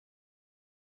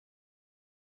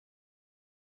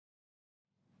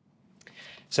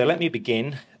So let me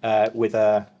begin with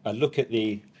a look at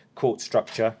the court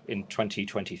structure in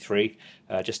 2023,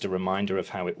 just a reminder of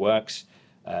how it works.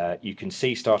 You can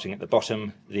see, starting at the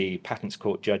bottom, the Patents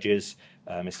Court judges,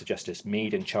 Mr. Justice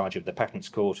Mead in charge of the Patents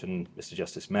Court and Mr.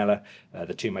 Justice Mellor,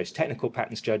 the two most technical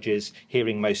patents judges,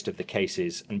 hearing most of the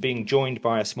cases and being joined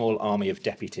by a small army of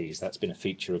deputies. That's been a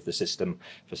feature of the system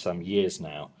for some years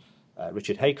now.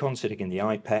 Richard Haycon sitting in the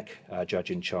IPEC,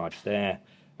 judge in charge there.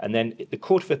 And then the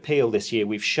Court of Appeal this year,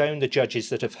 we've shown the judges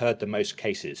that have heard the most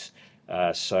cases.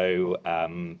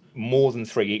 More than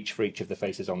three each for each of the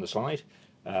faces on the slide.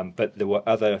 But there were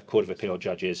other Court of Appeal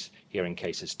judges hearing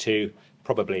cases too,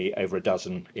 probably over a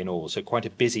dozen in all. So quite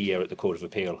a busy year at the Court of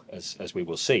Appeal, as we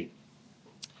will see.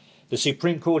 The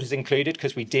Supreme Court is included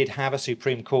because we did have a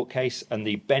Supreme Court case, and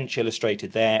the bench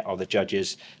illustrated there are the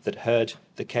judges that heard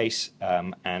the case,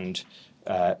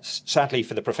 sadly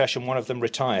for the profession, one of them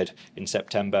retired in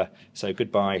September. So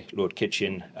goodbye, Lord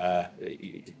Kitchen.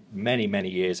 Many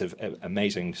years of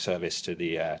amazing service to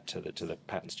the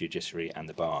patents judiciary and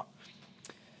the bar.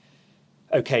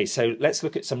 Okay, so let's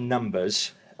look at some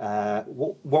numbers.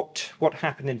 What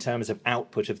happened in terms of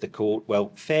output of the court?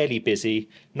 Well, fairly busy,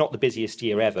 not the busiest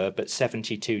year ever, but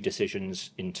 72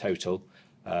 decisions in total.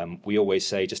 We always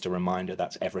say, just a reminder,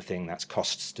 that's everything. That's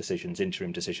costs decisions,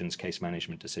 interim decisions, case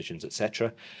management decisions,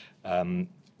 etc.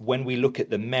 When we look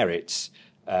at the merits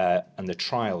and the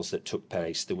trials that took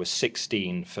place, there were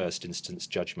 16 first instance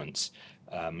judgments.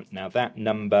 Now that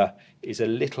number is a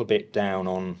little bit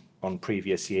down on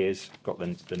previous years. Got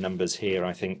the numbers here.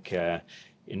 I think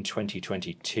in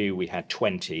 2022 we had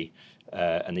 20.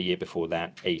 And the year before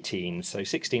that 18. So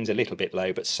 16 is a little bit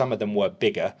low, but some of them were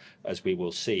bigger, as we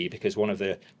will see, because one of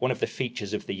the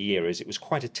features of the year is it was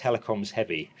quite a telecoms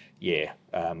heavy year,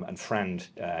 and Frand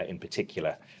in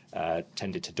particular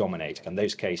tended to dominate, and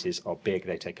those cases are big,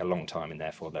 they take a long time, and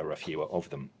therefore there are fewer of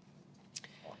them.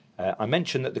 I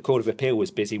mentioned that the Court of Appeal was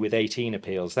busy with 18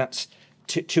 appeals. That's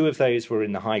two of those were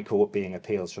in the High Court, being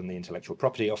appeals from the Intellectual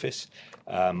Property Office.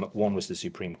 One was the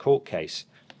Supreme Court case.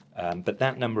 But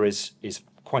that number is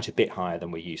quite a bit higher than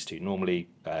we're used to. Normally,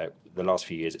 the last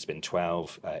few years it's been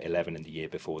 12, 11 in the year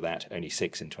before that, only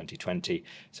 6 in 2020.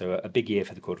 So a big year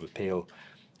for the Court of Appeal.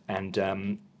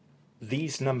 And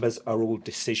these numbers are all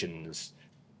decisions.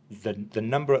 The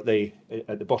number at the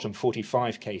bottom,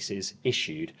 45 cases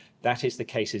issued, that is the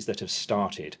cases that have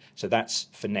started. So that's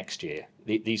for next year.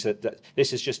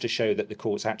 This is just to show that the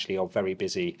courts actually are very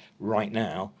busy right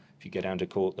now. If you go down to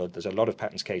court, there's a lot of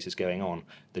patents cases going on.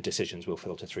 The decisions will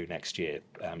filter through next year.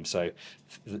 So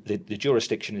the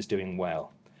jurisdiction is doing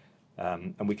well.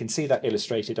 And we can see that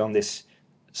illustrated on this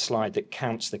slide that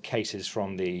counts the cases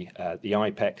from the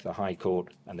IPEC, the High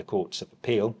Court, and the Courts of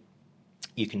Appeal.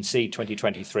 You can see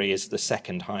 2023 is the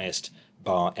second highest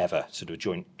bar ever, sort of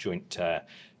joint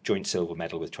silver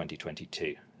medal with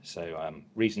 2022. So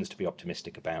reasons to be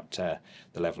optimistic about the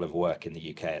level of work in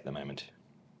the UK at the moment.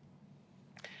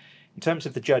 In terms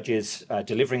of the judges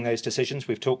delivering those decisions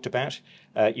we've talked about,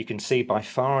 you can see by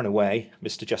far and away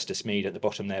Mr. Justice Mead at the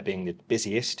bottom there being the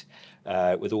busiest,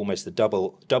 with almost the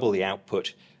double the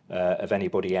output of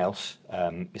anybody else.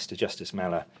 Mr. Justice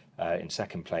Mellor in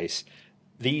second place.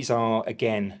 These are,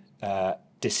 again,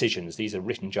 decisions. These are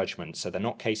written judgments, so they're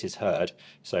not cases heard.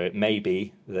 So it may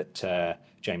be that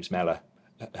James Mellor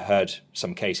heard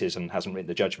some cases and hasn't written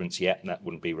the judgments yet, and that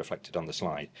wouldn't be reflected on the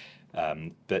slide.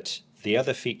 But the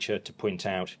other feature to point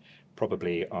out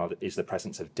probably is the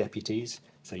presence of deputies.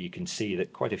 So you can see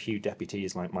that quite a few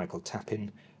deputies, like Michael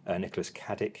Tappin, Nicholas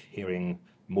Caddick, hearing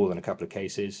more than a couple of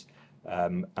cases.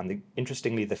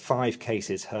 Interestingly, the 5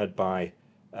 cases heard by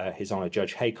His Honour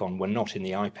Judge Haycon were not in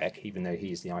the IPEC, even though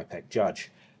he's the IPEC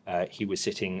judge. He was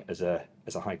sitting as a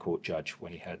High Court judge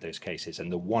when he heard those cases,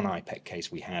 and the one IPEC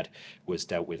case we had was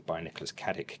dealt with by Nicholas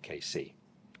Caddick, KC.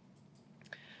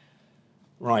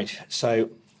 Right, so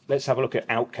let's have a look at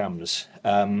outcomes.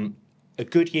 A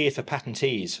good year for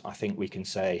patentees, I think we can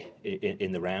say,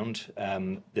 in the round.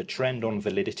 The trend on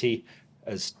validity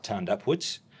has turned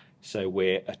upwards, so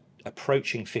we're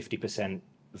approaching 50%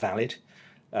 valid,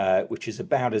 which is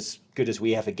about as good as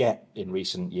we ever get in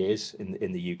recent years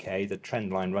in the UK. The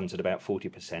trend line runs at about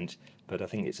 40%, but I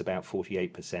think it's about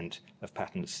 48% of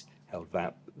patents held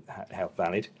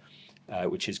valid,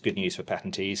 which is good news for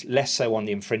patentees. Less so on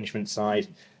the infringement side,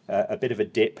 a bit of a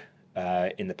dip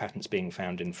in the patents being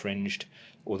found infringed.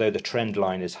 Although the trend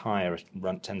line is higher,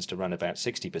 it tends to run about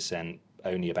 60%,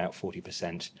 only about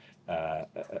 40%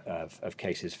 of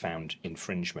cases found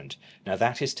infringement. Now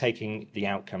that is taking the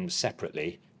outcomes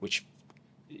separately, which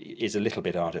is a little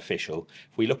bit artificial.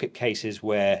 If we look at cases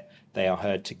where they are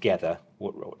heard together,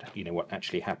 what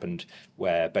actually happened,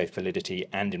 where both validity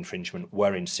and infringement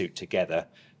were in suit together,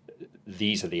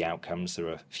 these are the outcomes. There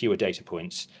are fewer data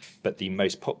points, but the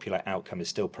most popular outcome is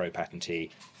still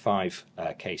pro-patentee, 5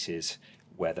 cases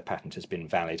where the patent has been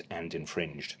valid and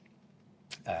infringed.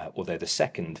 Although the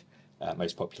second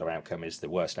most popular outcome is the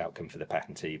worst outcome for the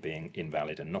patentee being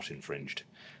invalid and not infringed.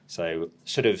 So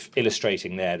sort of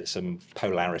illustrating there that some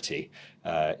polarity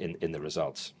in the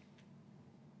results.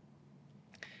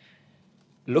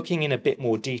 Looking in a bit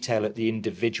more detail at the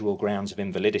individual grounds of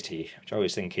invalidity, which I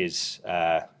always think is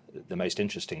the most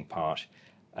interesting part,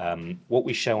 what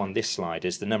we show on this slide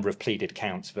is the number of pleaded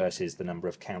counts versus the number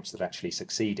of counts that actually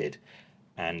succeeded.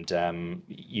 And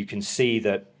you can see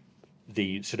that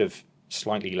the sort of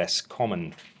slightly less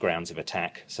common grounds of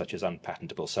attack, such as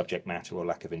unpatentable subject matter or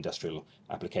lack of industrial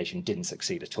application, didn't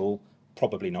succeed at all.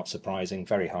 Probably not surprising,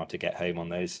 very hard to get home on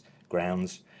those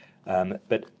grounds.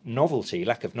 But novelty,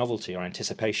 lack of novelty or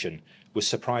anticipation was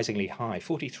surprisingly high.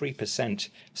 43%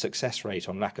 success rate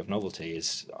on lack of novelty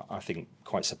is, I think,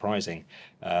 quite surprising.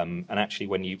 And actually,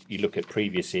 when you look at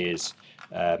previous years,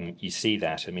 you see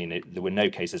that. I mean, there were no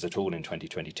cases at all in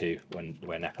 2022 when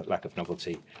lack of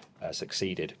novelty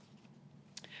succeeded.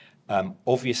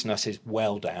 Obviousness is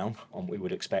well down on what we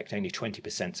would expect. Only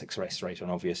 20% success rate on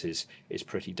obvious is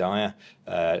pretty dire.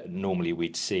 Normally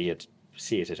we'd see it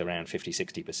at around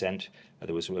 50-60%.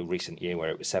 There was a recent year where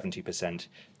it was 70%.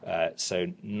 So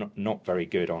not very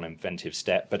good on inventive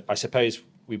step. But I suppose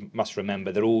we must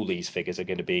remember that all these figures are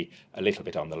going to be a little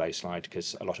bit on the low side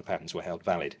because a lot of patents were held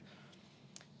valid.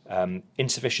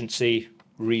 Insufficiency,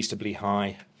 reasonably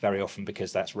high, very often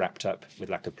because that's wrapped up with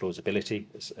lack of plausibility,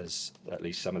 as at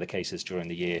least some of the cases during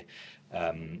the year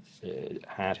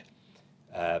had.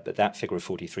 But that figure of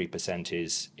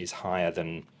 43% is higher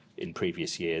than in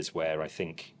previous years, where I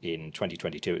think in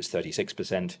 2022 it was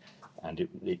 36%, and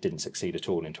it didn't succeed at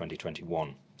all in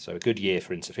 2021. So a good year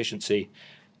for insufficiency,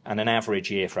 and an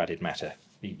average year for added matter.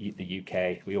 The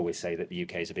UK, we always say that the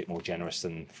UK is a bit more generous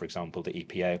than, for example, the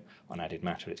EPO on added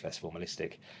matter. It's less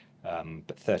formalistic,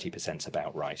 but 30% is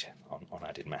about right on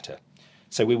added matter.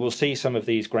 So we will see some of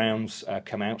these grounds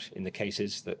come out in the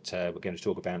cases that we're going to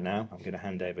talk about now. I'm going to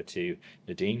hand over to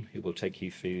Nadine, who will take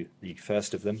you through the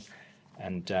first of them.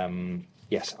 And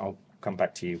yes, I'll come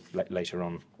back to you later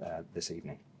on this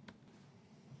evening.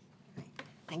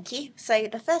 Thank you. So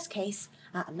the first case,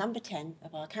 number 10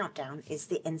 of our countdown, is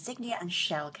the Insignia and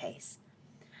Shell case.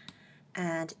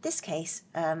 And this case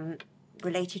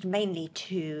related mainly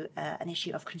to an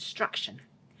issue of construction.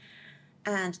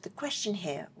 And the question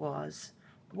here was,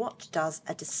 what does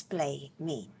a display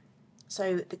mean?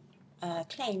 So the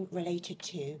claim related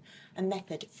to a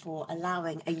method for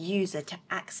allowing a user to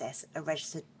access a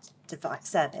registered device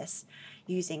service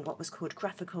using what was called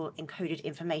graphical encoded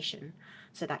information.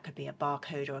 So that could be a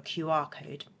barcode or a QR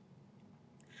code.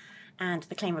 And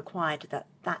the claim required that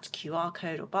that QR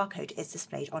code or barcode is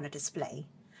displayed on a display.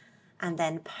 And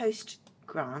then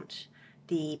post-grant,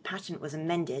 the patent was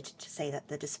amended to say that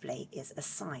the display is a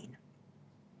sign.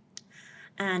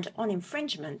 And on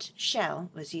infringement,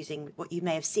 Shell was using what you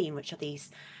may have seen, which are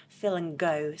these fill and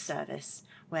go service,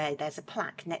 where there's a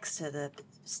plaque next to the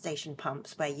station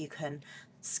pumps where you can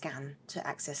scan to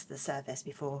access the service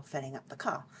before filling up the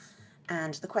car.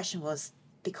 And the question was,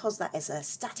 because that is a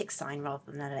static sign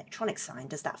rather than an electronic sign,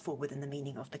 does that fall within the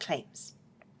meaning of the claims?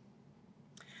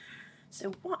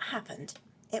 So what happened?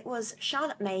 It was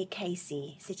Charlotte May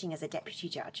Casey, sitting as a deputy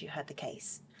judge, who heard the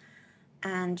case.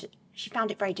 And she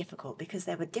found it very difficult because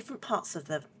there were different parts of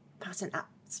the patent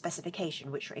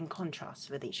specification which were in contrast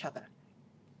with each other.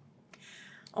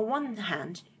 On one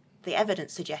hand, the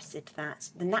evidence suggested that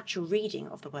the natural reading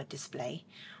of the word display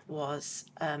was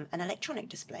an electronic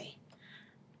display.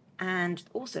 And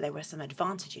also there were some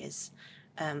advantages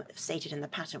stated in the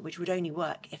patent which would only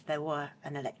work if there were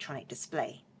an electronic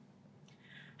display.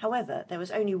 However, there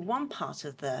was only one part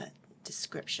of the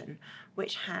description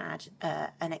which had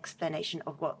an explanation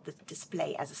of what the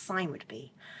display as a sign would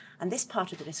be. And this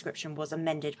part of the description was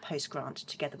amended post-grant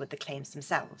together with the claims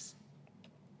themselves.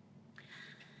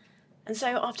 And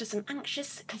so after some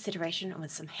anxious consideration and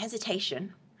with some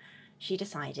hesitation, she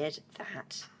decided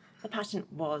that the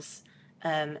patent was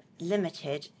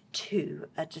limited to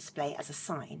a display as a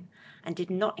sign and did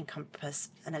not encompass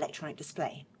an electronic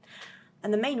display.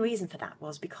 And the main reason for that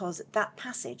was because that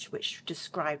passage, which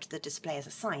described the display as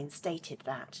a sign, stated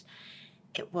that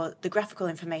it was the graphical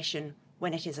information,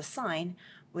 when it is a sign,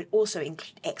 would also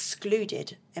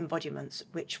excluded embodiments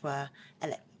which were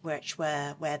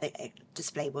where the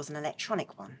display was an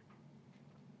electronic one.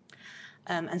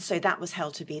 And so that was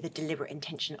held to be the deliberate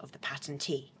intention of the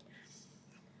patentee.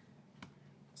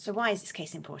 So why is this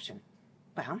case important?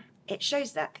 Well, it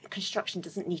shows that construction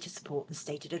doesn't need to support the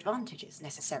stated advantages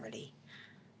necessarily.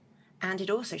 And it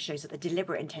also shows that the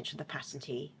deliberate intention of the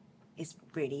patentee is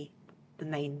really the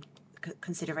main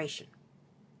consideration.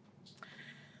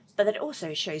 But it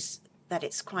also shows that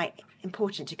it's quite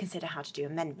important to consider how to do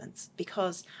amendments,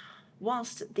 because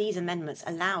whilst these amendments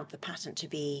allowed the patent to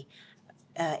be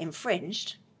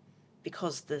infringed,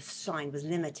 because the sign was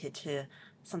limited to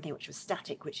something which was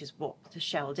static, which is what the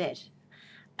shell did,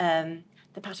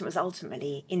 the patent was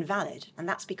ultimately invalid. And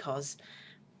that's because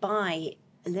by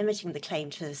limiting the claim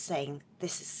to saying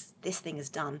this thing is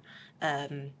done,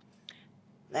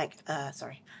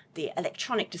 the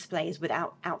electronic displays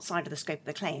outside of the scope of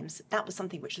the claims, that was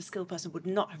something which the skilled person would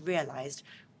not have realised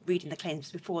reading the claims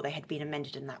before they had been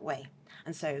amended in that way.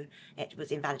 And so it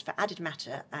was invalid for added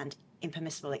matter and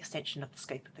impermissible extension of the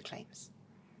scope of the claims.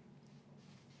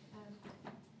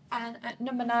 And at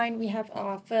number 9, we have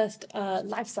our first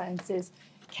life sciences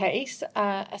case,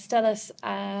 Astellas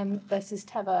versus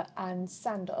Teva and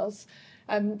Sandoz.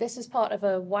 This is part of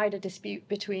a wider dispute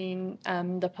between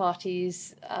the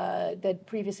parties. There'd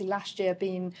previously last year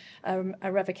been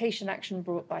a revocation action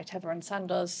brought by Teva and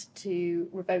Sandoz to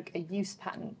revoke a use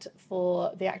patent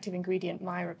for the active ingredient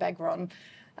myrabegron.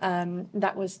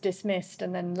 That was dismissed,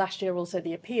 and then last year also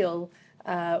the appeal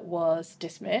was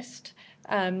dismissed.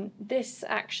 This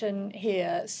action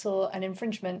here saw an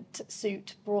infringement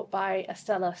suit brought by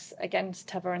Astellas against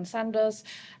Teva and Sandoz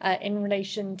in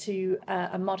relation to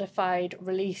a modified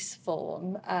release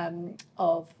form in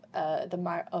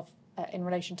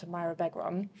relation to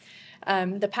myrabegron.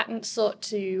 The patent sought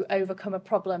to overcome a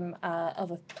problem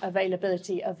of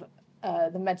availability of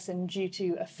the medicine due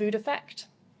to a food effect.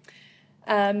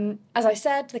 As I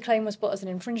said, the claim was brought as an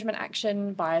infringement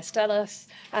action by Astellas.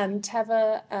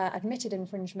 Teva admitted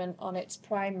infringement on its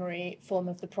primary form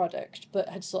of the product, but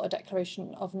had sought a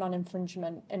declaration of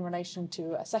non-infringement in relation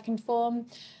to a second form,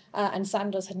 and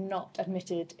Sandoz had not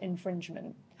admitted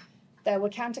infringement. There were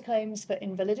counterclaims for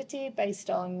invalidity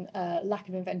based on lack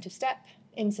of inventive step,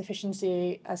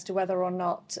 insufficiency as to whether or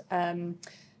not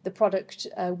the product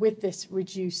with this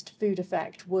reduced food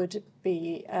effect would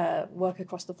be work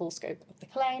across the full scope of the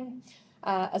claim,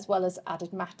 as well as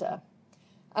added matter.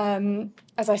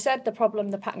 As I said, the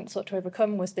problem the patent sought to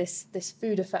overcome was this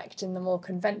food effect in the more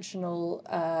conventional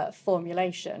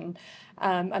formulation.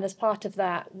 And as part of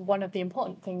that, one of the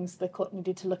important things the court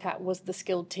needed to look at was the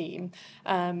skilled team.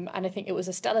 And I think it was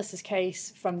Astellas'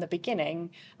 case from the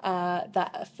beginning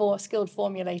that a skilled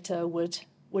formulator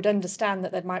would understand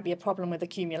that there might be a problem with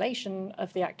accumulation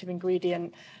of the active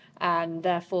ingredient and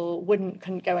therefore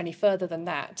couldn't go any further than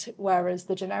that. Whereas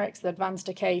the generics that advanced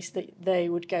a case that they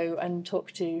would go and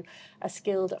talk to a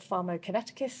skilled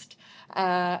pharmacokineticist,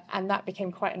 and that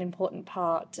became quite an important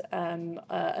part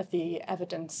of the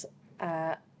evidence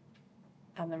and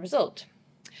the result.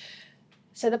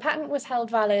 So the patent was held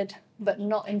valid but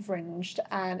not infringed,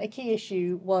 and a key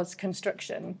issue was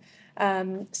construction.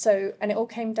 And it all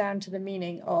came down to the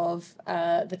meaning of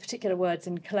the particular words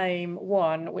in Claim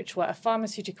 1, which were a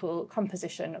pharmaceutical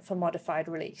composition for modified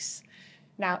release.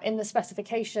 Now, in the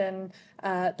specification,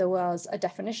 there was a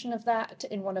definition of that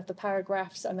in one of the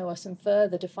paragraphs, and there were some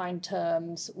further defined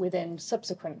terms within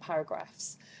subsequent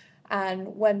paragraphs.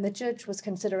 And when the judge was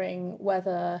considering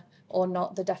whether or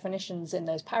not the definitions in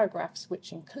those paragraphs,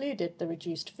 which included the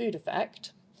reduced food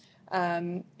effect,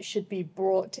 should be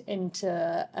brought into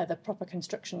the proper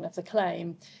construction of the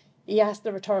claim, he asked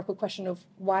the rhetorical question of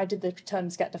why did the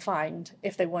terms get defined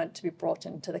if they weren't to be brought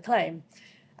into the claim?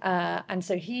 And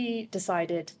so he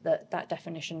decided that that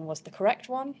definition was the correct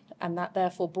one, and that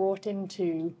therefore brought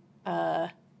into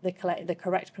the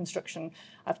correct construction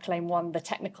of Claim 1 the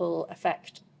technical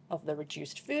effect of the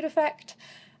reduced food effect,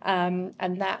 and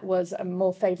that was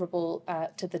more favourable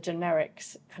to the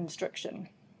generics construction.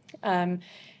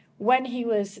 When he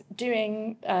was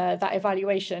doing that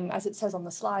evaluation, as it says on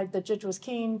the slide, the judge was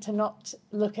keen to not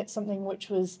look at something which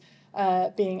was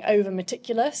being over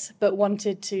meticulous, but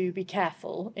wanted to be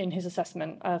careful in his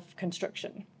assessment of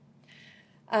construction.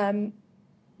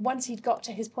 Once he'd got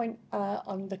to his point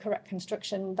on the correct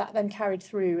construction, that then carried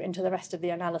through into the rest of the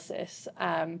analysis.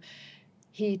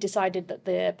 He decided that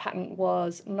the patent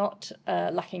was not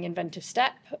lacking inventive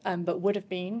step, but would have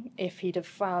been if he'd have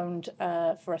found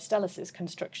for Astellas'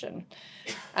 construction.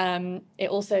 It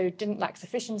also didn't lack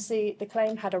sufficiency. The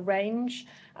claim had a range,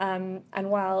 and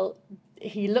while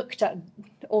he looked at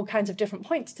all kinds of different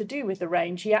points to do with the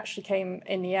range, he actually came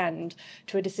in the end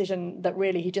to a decision that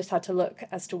really he just had to look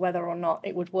as to whether or not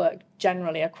it would work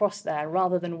generally across there,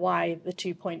 rather than why the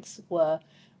 2 points were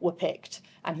picked,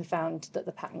 and he found that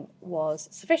the pattern was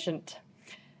sufficient.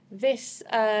 This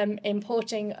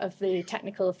importing of the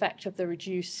technical effect of the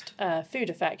reduced food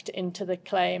effect into the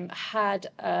claim had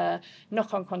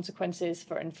knock-on consequences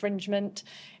for infringement,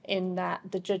 in that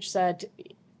the judge said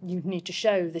you need to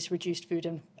show this reduced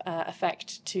food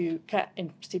effect to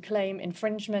claim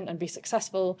infringement and be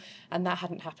successful, and that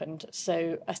hadn't happened.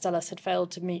 So Astellas had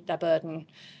failed to meet their burden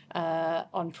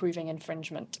on proving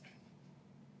infringement.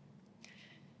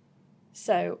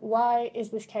 So why is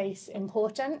this case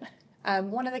important?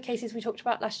 One of the cases we talked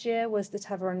about last year was the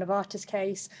Teva and Novartis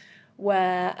case,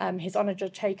 where His Honour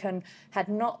Judge Haken had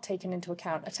not taken into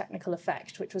account a technical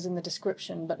effect, which was in the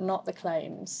description but not the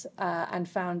claims, and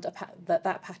found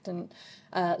that patent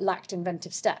lacked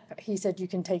inventive step. He said you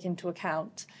can take into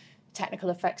account technical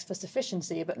effects for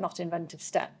sufficiency but not inventive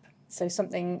step. So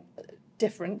something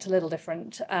different, a little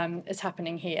different, is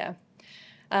happening here.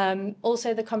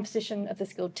 Also, the composition of the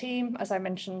skilled team, as I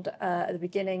mentioned at the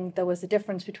beginning, there was a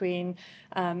difference between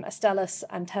Astellas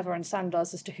and Teva and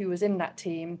Sandoz as to who was in that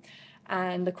team,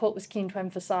 and the court was keen to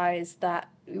emphasise that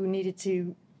we needed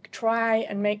to try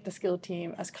and make the skilled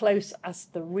team as close as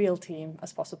the real team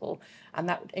as possible, and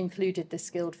that included the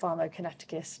skilled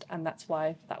pharmacokineticist, and that's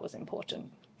why that was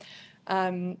important.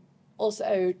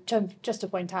 Also, just to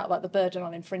point out about the burden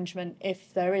on infringement,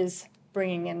 if there is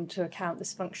bringing into account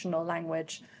this functional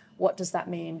language, what does that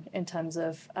mean in terms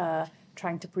of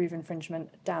trying to prove infringement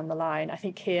down the line? I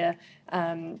think here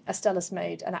Astellas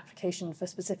made an application for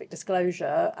specific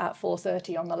disclosure at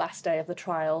 4:30 on the last day of the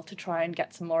trial to try and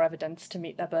get some more evidence to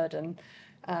meet their burden,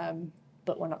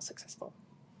 but were not successful.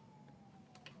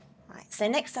 Right, so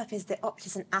next up is the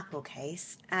Optus and Apple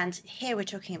case, and here we're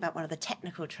talking about one of the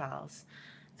technical trials,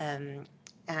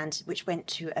 and which went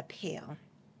to appeal.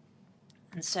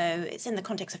 And so it's in the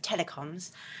context of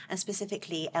telecoms, and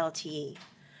specifically LTE.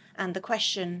 And the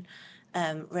question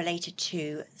related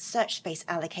to search space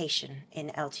allocation in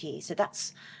LTE. So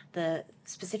that's the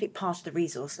specific part of the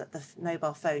resource that the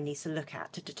mobile phone needs to look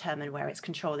at to determine where its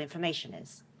control information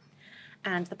is.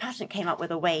 And the patent came up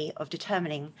with a way of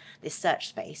determining this search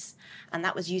space, and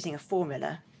that was using a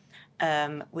formula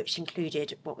which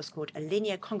included what was called a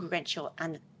linear congruential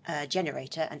and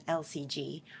generator, an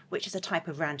LCG, which is a type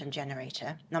of random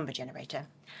generator, number generator.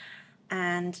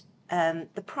 And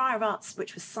the prior arts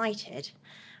which was cited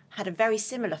had a very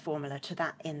similar formula to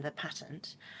that in the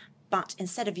patent, but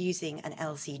instead of using an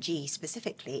LCG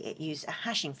specifically, it used a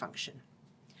hashing function.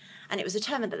 And it was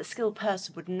determined that the skilled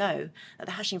person would know that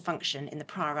the hashing function in the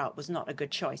prior art was not a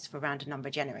good choice for a random number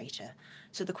generator.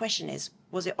 So the question is,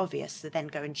 was it obvious to then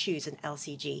go and choose an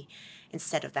LCG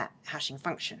instead of that hashing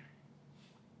function?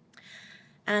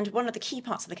 And one of the key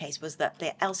parts of the case was that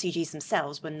the LCGs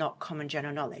themselves were not common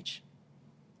general knowledge.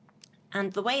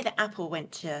 And the way that Apple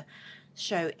went to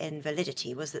show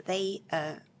invalidity was that they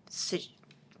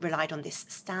relied on this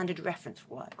standard reference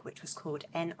work, which was called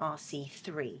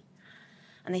NRC3.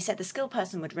 And they said the skilled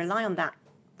person would rely on that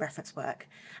reference work,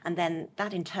 and then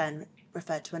that in turn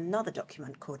referred to another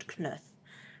document called Knuth,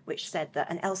 which said that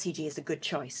an LCG is a good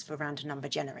choice for a random number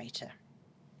generator.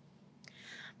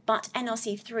 But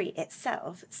NRC3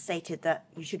 itself stated that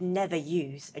you should never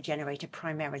use a generator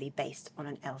primarily based on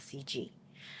an LCG.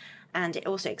 And it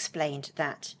also explained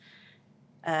that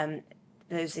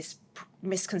there's this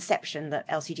misconception that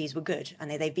LCGs were good,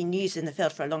 and they've been used in the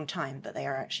field for a long time, but they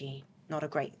are actually not a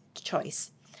great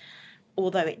choice.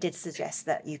 Although it did suggest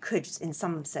that you could, in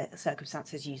some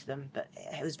circumstances, use them, but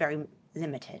it was very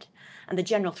limited. And the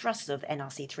general thrust of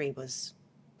NRC3 was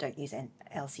don't use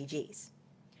LCGs.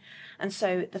 And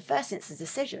so the first instance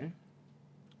decision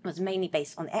was mainly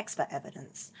based on expert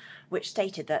evidence, which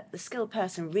stated that the skilled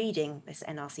person reading this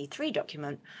NRC3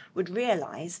 document would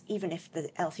realise, even if the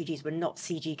LCGs were not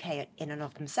CGK in and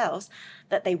of themselves,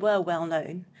 that they were well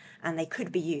known and they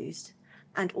could be used.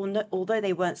 And although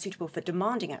they weren't suitable for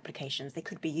demanding applications, they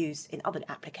could be used in other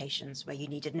applications where you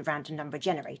needed a random number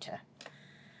generator.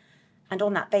 And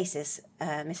on that basis,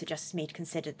 Mr. Justice Mead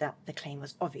considered that the claim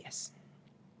was obvious.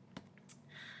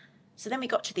 So then we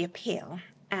got to the appeal,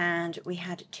 and we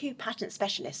had two patent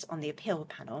specialists on the appeal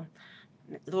panel,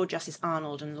 Lord Justice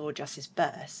Arnold and Lord Justice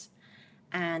Burse,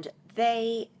 and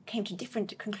they came to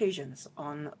different conclusions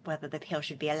on whether the appeal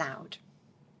should be allowed.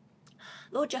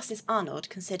 Lord Justice Arnold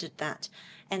considered that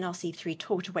NRC3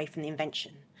 taught away from the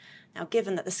invention. Now,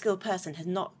 given that the skilled person has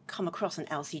not come across an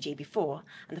LCG before,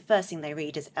 and the first thing they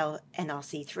read is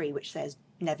NRC3, which says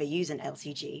never use an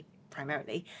LCG,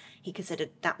 primarily, he considered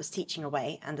that was teaching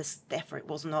away, and therefore it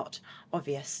was not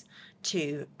obvious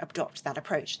to adopt that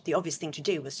approach. The obvious thing to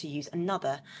do was to use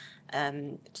another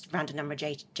random number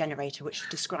generator, which was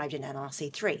described in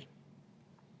NRC3.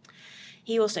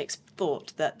 He also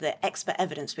thought that the expert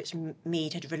evidence which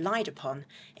Mead had relied upon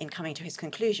in coming to his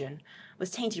conclusion was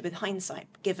tainted with hindsight,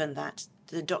 given that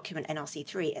the document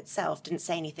NRC3 itself didn't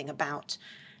say anything about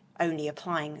only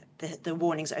applying, the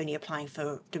warnings only applying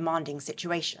for demanding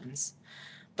situations,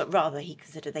 but rather he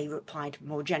considered they applied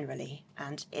more generally,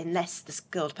 and unless the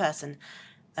skilled person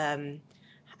the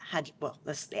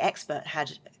expert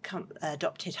had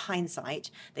adopted hindsight,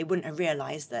 they wouldn't have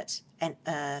realised that an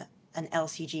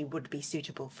LCG would be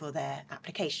suitable for their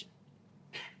application.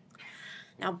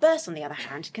 Now, Burse, on the other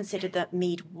hand, considered that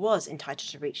Mead was entitled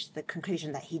to reach the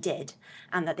conclusion that he did,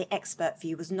 and that the expert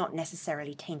view was not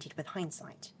necessarily tainted with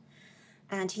hindsight.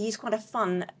 And he used quite a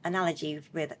fun analogy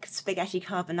with spaghetti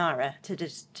carbonara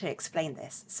to explain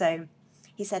this. So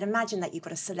he said, imagine that you've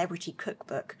got a celebrity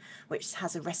cookbook which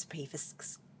has a recipe for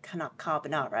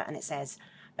carbonara, and it says,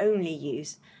 only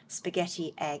use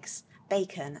spaghetti, eggs,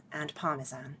 bacon, and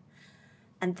parmesan.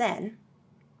 And then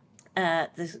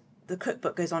the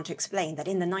cookbook goes on to explain that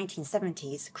in the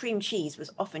 1970s, cream cheese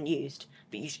was often used,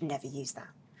 but you should never use that.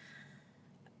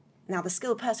 Now, the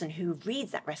skilled person who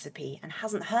reads that recipe and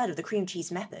hasn't heard of the cream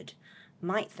cheese method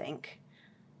might think,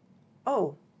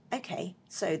 oh, okay,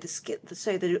 so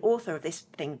the author of this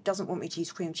thing doesn't want me to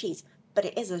use cream cheese, but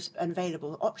it is an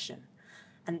available option.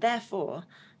 And therefore,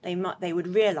 they would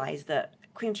realise that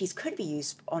cream cheese could be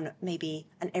used on maybe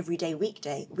an everyday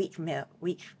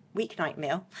weeknight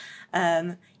meal,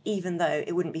 even though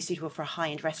it wouldn't be suitable for a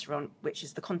high-end restaurant, which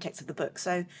is the context of the book.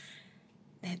 So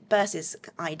Burse's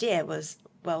idea was,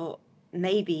 well,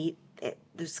 maybe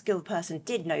the skilled person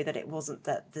did know that it wasn't,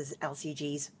 that the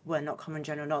LCGs were not common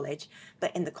general knowledge,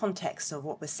 but in the context of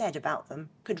what was said about them,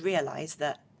 could realise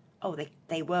that, oh,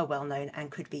 they were well known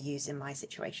and could be used in my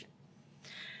situation.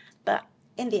 But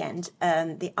in the end,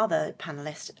 the other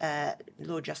panellist,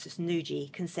 Lord Justice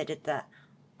Nuji, considered that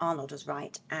Arnold was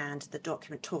right and the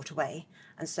document taught away,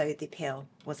 and so the appeal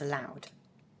was allowed.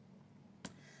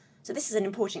 So this is an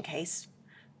important case.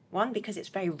 One, because it's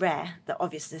very rare that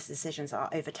obviousness decisions are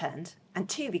overturned, and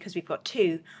two, because we've got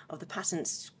two of the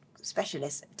patent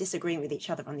specialists disagreeing with each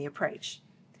other on the approach.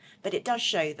 But it does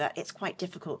show that it's quite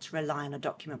difficult to rely on a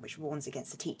document which warns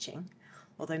against the teaching,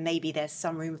 although maybe there's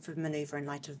some room for manoeuvre in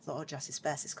light of Lord Justice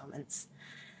Burse's comments.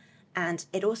 And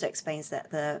it also explains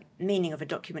that the meaning of a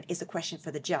document is a question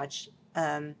for the judge,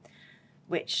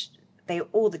 which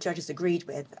all the judges agreed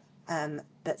with,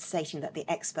 but stating that the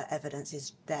expert evidence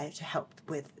is there to help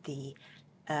with the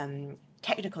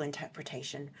technical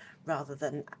interpretation rather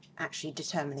than actually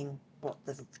determining what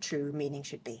the true meaning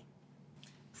should be.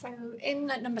 So in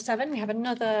number 7, we have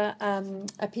another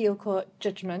appeal court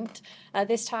judgment,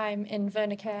 this time in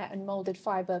Vernacare and moulded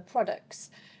fibre products.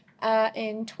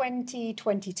 In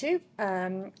 2022,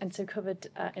 and so covered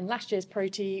in last year's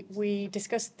Proti, we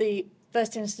discussed the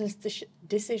first instance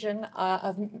decision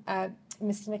of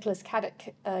Mr. Nicholas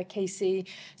Caddick, KC,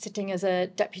 sitting as a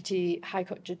Deputy High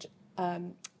Court Judge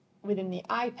within the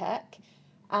IPEC.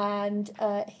 And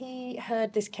he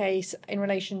heard this case in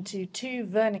relation to 2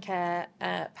 Vernacare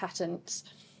patents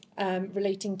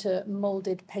relating to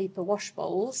moulded paper wash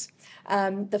bowls.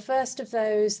 The first of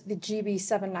those, the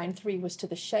GB793, was to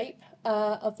the shape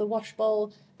of the wash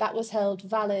bowl. That was held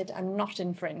valid and not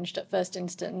infringed at first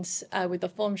instance, with the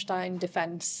Formstein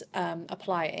defence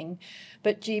applying.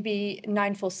 But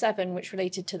GB947, which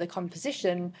related to the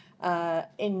composition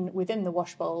within the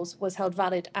wash bowls, was held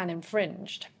valid and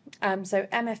infringed. So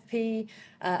MFP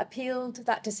appealed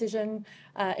that decision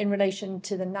in relation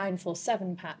to the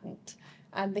 947 patent.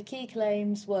 And the key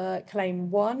claims were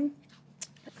Claim 1,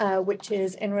 which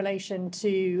is in relation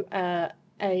to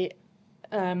a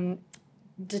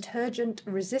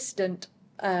detergent-resistant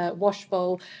wash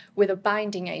bowl with a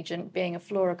binding agent being a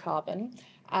fluorocarbon,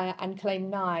 and Claim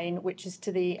 9, which is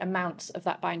to the amounts of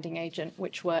that binding agent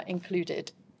which were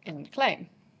included in the claim.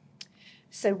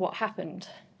 So what happened?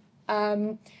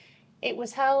 It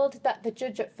was held that the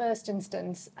judge at first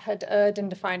instance had erred in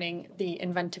defining the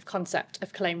inventive concept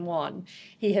of Claim 1.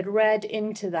 He had read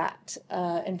into that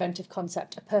inventive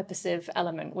concept a purposive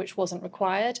element which wasn't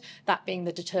required, that being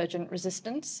the detergent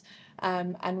resistance.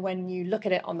 And when you look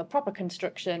at it on the proper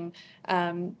construction,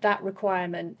 that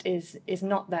requirement is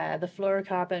not there. The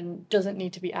fluorocarbon doesn't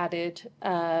need to be added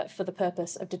for the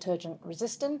purpose of detergent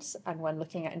resistance. And when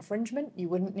looking at infringement, you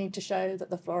wouldn't need to show that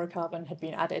the fluorocarbon had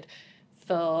been added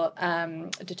for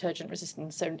detergent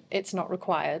resistance, so it's not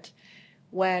required.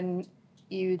 When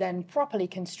you then properly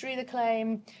construe the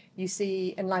claim, you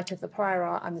see, in light of the prior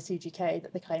art and the CGK,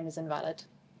 that the claim is invalid.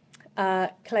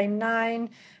 Claim 9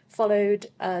 followed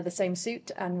the same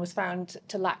suit and was found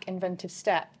to lack inventive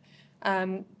step.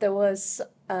 There was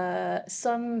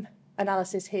some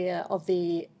analysis here of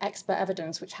the expert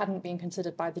evidence which hadn't been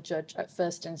considered by the judge at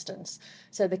first instance.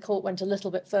 So the court went a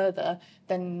little bit further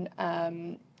than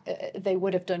they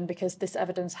would have done, because this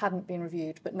evidence hadn't been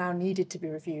reviewed but now needed to be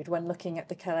reviewed when looking at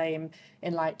the claim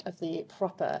in light of the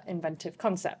proper inventive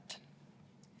concept.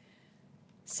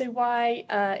 So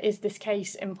why is this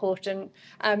case important?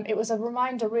 It was a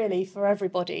reminder really for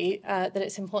everybody that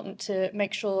it's important to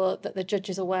make sure that the judge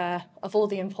is aware of all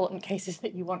the important cases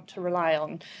that you want to rely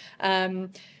on.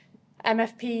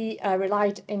 MFP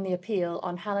relied in the appeal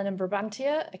on Hallen and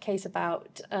Brabantia, a case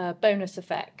about bonus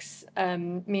effects,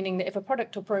 meaning that if a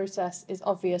product or process is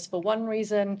obvious for one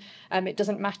reason, it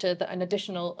doesn't matter that an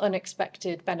additional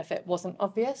unexpected benefit wasn't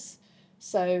obvious.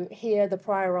 So here the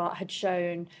prior art had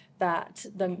shown that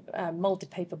the moulded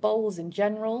paper bowls in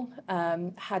general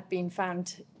had been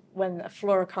found, when a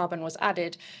fluorocarbon was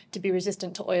added, to be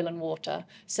resistant to oil and water.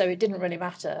 So it didn't really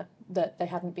matter that they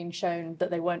hadn't been shown that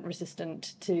they weren't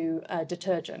resistant to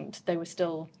detergent. They were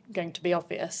still going to be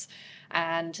obvious.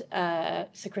 And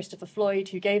Sir Christopher Floyd,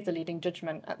 who gave the leading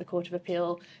judgment at the Court of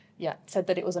Appeal, said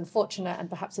that it was unfortunate and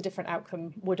perhaps a different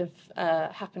outcome would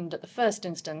have happened at the first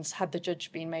instance had the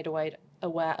judge been made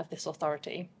aware of this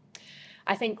authority.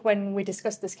 I think when we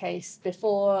discussed this case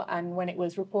before and when it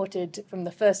was reported from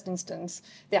the first instance,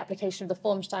 the application of the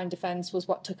Formstein defence was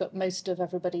what took up most of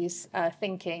everybody's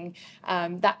thinking.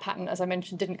 That patent, as I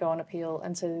mentioned, didn't go on appeal,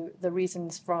 and so the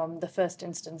reasons from the first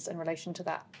instance in relation to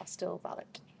that are still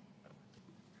valid.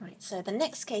 Right, so the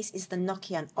next case is the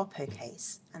Nokia and Oppo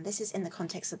case, and this is in the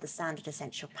context of the standard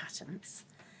essential patents.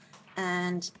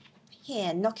 And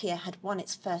here, Nokia had won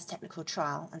its first technical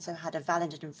trial and so had a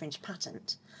valid and infringed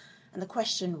patent. And the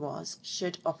question was,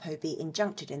 should Oppo be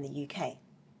injuncted in the UK?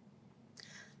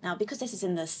 Now, because this is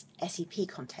in the SEP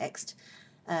context,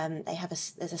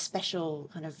 there's a special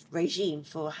kind of regime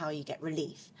for how you get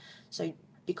relief. So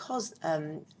because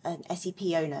an SEP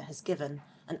owner has given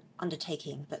an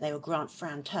undertaking that they will grant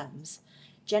Frown terms,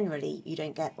 generally you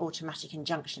don't get automatic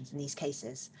injunctions in these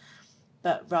cases,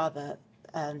 but rather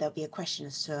there'll be a question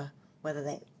as to whether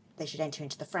they should enter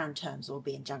into the Frown terms or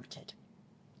be injuncted.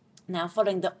 Now,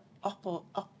 following the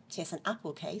Optius and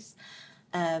Apple case,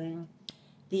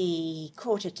 the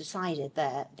court had decided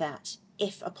there that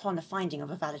if upon a finding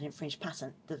of a valid infringed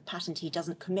patent, the patentee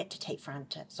doesn't commit to take Frown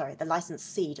terms, the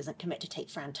licensee doesn't commit to take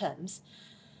Frown terms,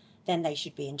 then they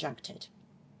should be injuncted.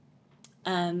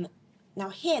 Now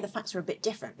here the facts are a bit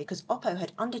different, because Oppo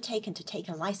had undertaken to take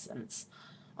a license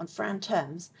on Frown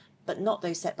terms, but not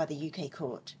those set by the UK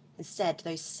court. Instead,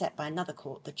 those set by another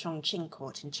court, the Chongqing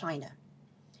court in China.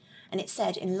 And it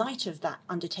said, in light of that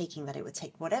undertaking that it would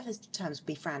take whatever terms would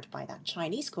be frowned by that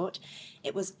Chinese court,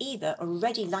 it was either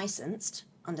already licensed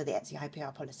under the ETSI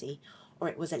IPR policy, or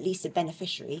it was at least a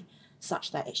beneficiary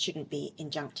such that it shouldn't be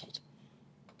injuncted.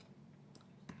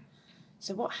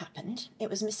 So what happened? It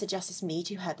was Mr. Justice Mead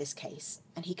who heard this case,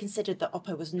 and he considered that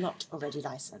Oppo was not already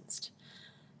licensed.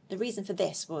 The reason for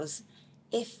this was,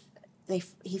 if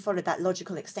he followed that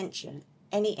logical extension,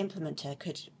 any implementer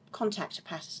could contact a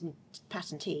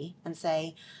patentee and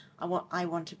say, I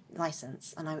want a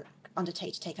license, and I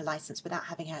undertake to take a license without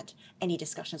having had any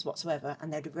discussions whatsoever,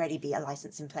 and there'd already be a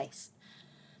license in place.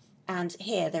 And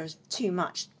here there is too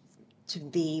much to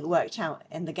be worked out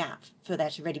in the gap for there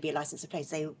to already be a license in place.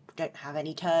 They don't have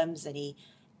any terms,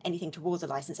 anything towards a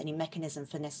license, any mechanism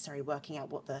for necessarily working out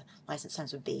what the license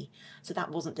terms would be. So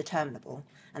that wasn't determinable,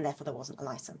 and therefore there wasn't a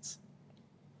license.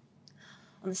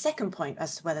 On the second point,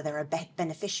 as to whether they're a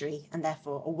beneficiary and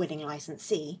therefore a willing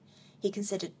licensee, he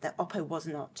considered that Oppo was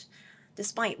not.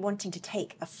 Despite wanting to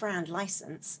take a Frown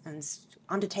license and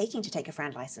undertaking to take a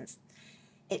Frown license,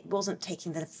 it wasn't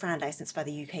taking the Frown license by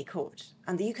the UK court.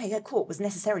 And the UK court was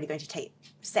necessarily going to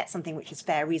set something which is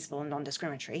fair, reasonable and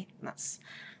non-discriminatory. That's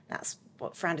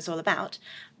what Frown is all about.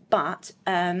 But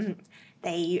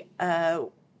it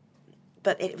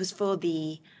was for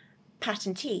the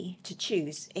patentee to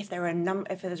choose if there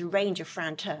was a range of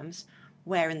Frown terms,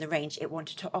 where in the range it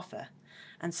wanted to offer.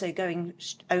 And so going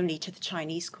only to the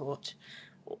Chinese court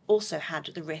also had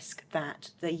the risk that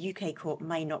the UK court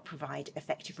may not provide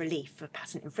effective relief for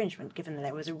patent infringement, given that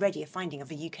there was already a finding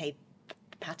of a UK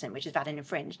patent which is valid and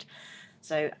infringed.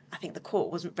 So I think the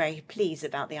court wasn't very pleased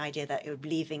about the idea that it would be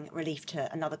leaving relief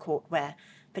to another court where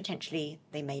potentially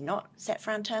they may not set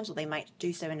Frown terms, or they might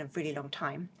do so in a really long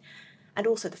time. And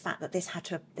also the fact that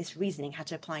this reasoning had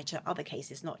to apply to other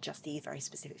cases, not just these very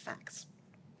specific facts.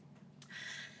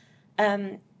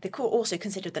 The court also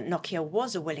considered that Nokia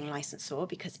was a willing licensor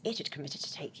because it had committed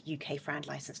to take UK FRAND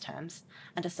license terms,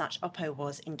 and as such, Oppo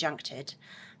was injuncted,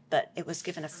 but it was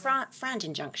given a FRAND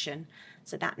injunction,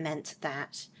 so that meant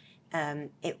that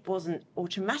it wasn't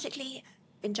automatically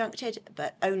injuncted,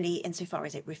 but only insofar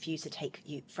as it refused to take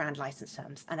FRAND license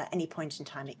terms, and at any point in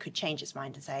time it could change its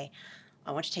mind and say,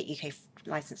 I want to take UK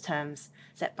license terms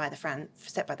set by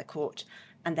the court,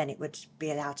 and then it would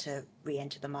be allowed to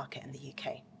re-enter the market in the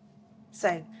UK.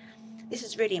 So this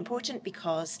is really important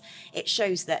because it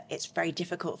shows that it's very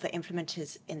difficult for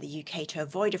implementers in the UK to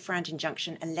avoid a FRAND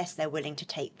injunction unless they're willing to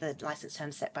take the license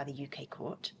terms set by the UK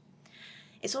court.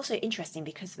 It's also interesting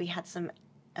because we had some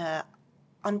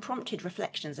unprompted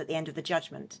reflections at the end of the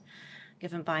judgment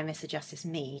given by Mr. Justice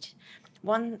Mead.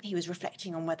 One, he was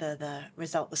reflecting on whether the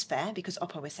result was fair, because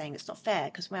Oppo was saying it's not fair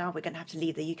because, well, we're going to have to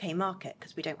leave the UK market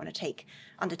because we don't want to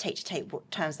undertake to take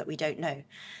terms that we don't know.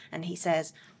 And he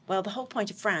says, well, the whole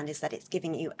point of FRAND is that it's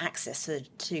giving you access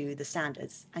to the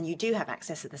standards, and you do have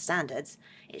access to the standards.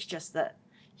 It's just that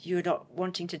you're not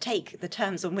wanting to take the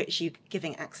terms on which you're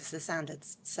giving access to the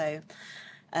standards. So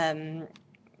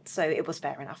it was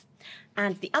fair enough.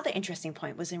 And the other interesting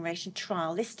point was in relation to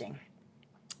trial listing.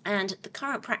 And the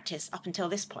current practice up until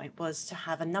this point was to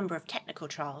have a number of technical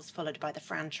trials followed by the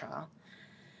FRAND trial.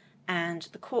 And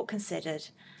the court considered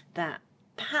that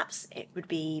perhaps it would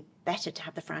be better to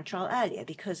have the FRAND trial earlier,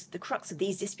 because the crux of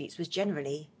these disputes was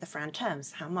generally the FRAND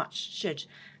terms. How much should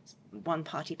one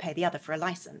party pay the other for a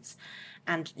license?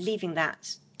 And leaving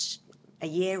that a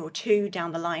year or two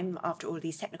down the line after all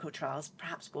these technical trials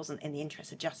perhaps wasn't in the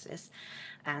interest of justice,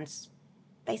 and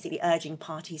basically urging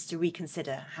parties to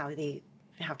reconsider how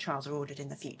trials are ordered in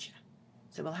the future.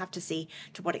 So we'll have to see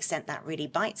to what extent that really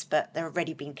bites, but there have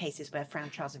already been cases where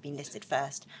FRAND trials have been listed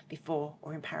first, before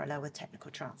or in parallel with technical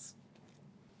trials.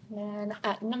 Then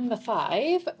at number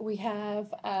 5, we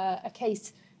have a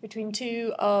case between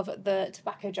two of the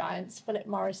tobacco giants, Philip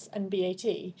Morris and BAT.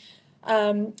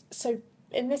 So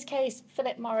in this case,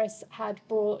 Philip Morris had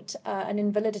brought an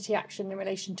invalidity action in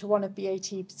relation to one of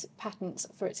BAT's patents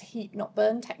for its heat not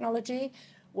burn technology,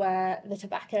 where the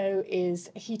tobacco is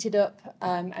heated up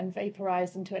and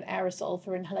vaporized into an aerosol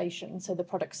for inhalation, so the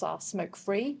products are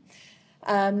smoke-free.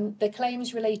 The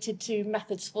claims related to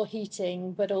methods for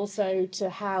heating, but also to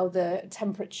how the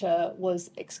temperature was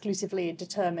exclusively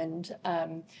determined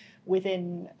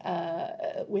within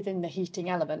the heating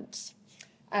elements.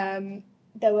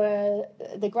 There were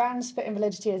the grounds for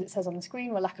invalidity, as it says on the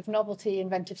screen, were lack of novelty,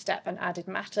 inventive step, and added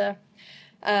matter.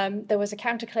 There was a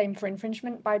counterclaim for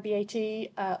infringement by BAT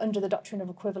under the doctrine of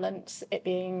equivalence, it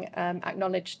being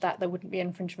acknowledged that there wouldn't be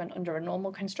infringement under a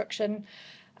normal construction.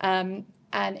 And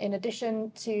in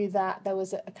addition to that, there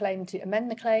was a claim to amend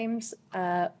the claims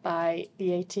by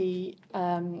BAT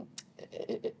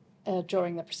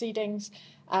during the proceedings.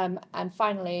 And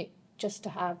finally, just to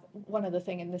have one other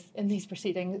thing in these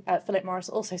proceedings, Philip Morris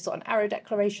also sought an arrow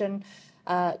declaration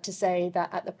to say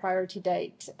that at the priority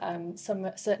date,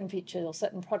 some certain features or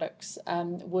certain products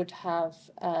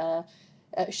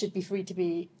should be free to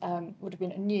be would have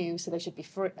been new, so they should be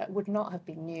free, would not have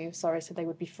been new. Sorry, so they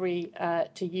would be free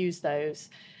to use those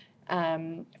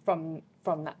from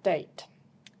that date.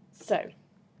 So,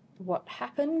 what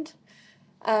happened?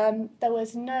 There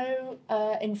was no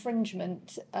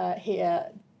infringement here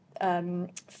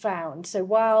found. So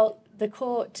while the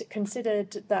court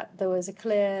considered that there was a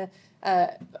clear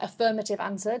affirmative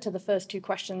answer to the first two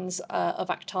questions of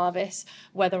Actavis,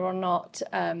 whether or not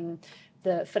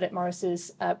the Philip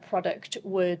Morris's product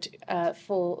would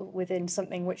fall within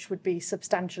something which would be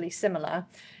substantially similar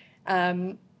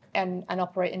and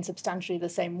operate in substantially the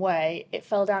same way, it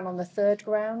fell down on the third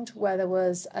ground, where there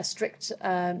was a strict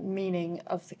meaning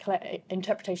of the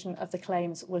interpretation of the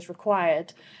claims was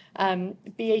required.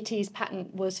 BAT's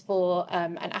patent was for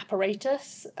an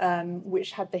apparatus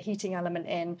which had the heating element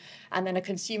in, and then a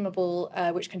consumable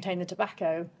which contained the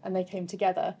tobacco, and they came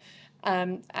together.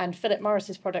 And Philip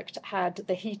Morris's product had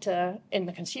the heater in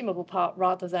the consumable part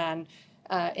rather than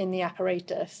in the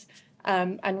apparatus.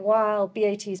 And while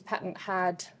BAT's patent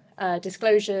had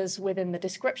disclosures within the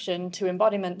description to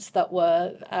embodiments that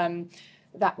were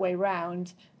that way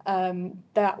round,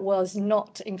 that was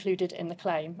not included in the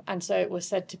claim, and so it was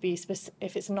said to be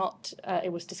if it's not,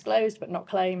 it was disclosed but not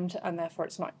claimed, and therefore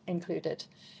it's not included.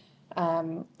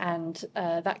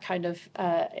 That kind of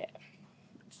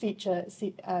feature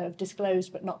of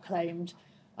disclosed but not claimed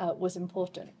was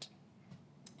important.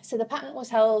 So the patent was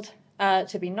held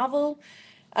to be novel,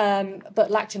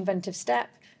 but lacked inventive step.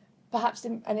 perhaps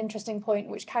an interesting point,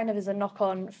 which kind of is a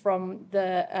knock-on from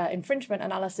the infringement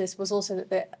analysis, was also that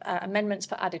the amendments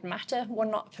for added matter were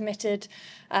not permitted.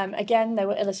 Again, there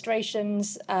were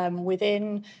illustrations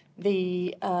within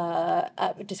the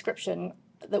description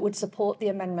that would support the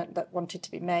amendment that wanted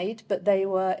to be made, but they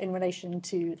were in relation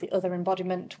to the other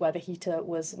embodiment where the heater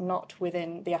was not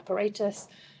within the apparatus,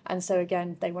 and so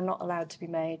again they were not allowed to be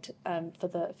made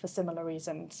for similar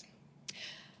reasons.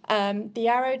 The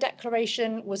Arrow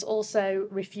Declaration was also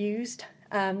refused.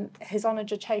 His Honour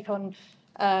Judge Hakon,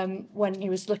 when he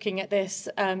was looking at this,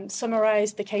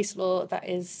 summarised the case law that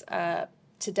is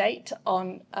to date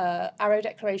on Arrow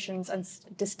Declarations and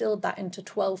distilled that into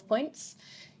 12 points.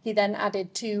 He then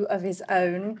added 2 of his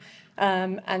own,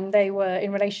 and they were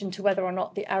in relation to whether or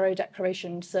not the Arrow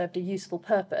Declaration served a useful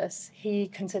purpose. He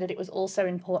considered it was also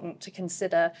important to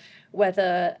consider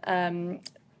whether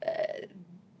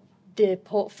the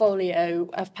portfolio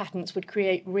of patents would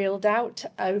create real doubt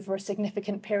over a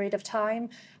significant period of time,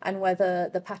 and whether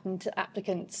the patent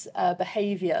applicant's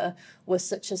behaviour was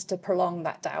such as to prolong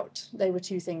that doubt. They were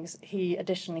 2 things he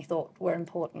additionally thought were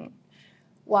important.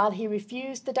 While he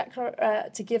refused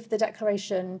to give the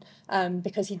declaration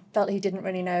because he felt he didn't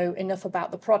really know enough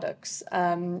about the products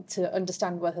to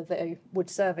understand whether they would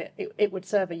serve it would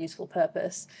serve a useful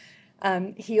purpose,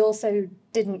 he also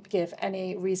didn't give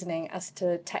any reasoning as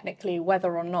to technically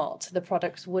whether or not the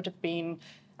products would have been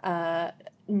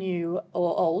new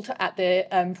or old at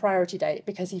the priority date,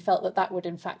 because he felt that that would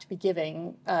in fact be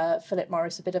giving Philip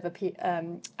Morris a bit of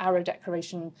a Arrow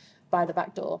Declaration by the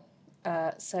back door.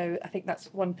 So I think that's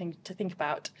one thing to think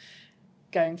about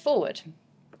going forward.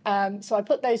 So I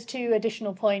put those 2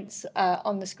 additional points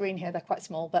on the screen here. They're quite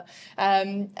small, but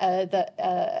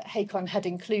that Hakon had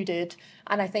included.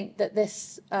 And I think that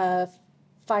this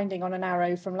finding on an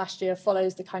Arrow from last year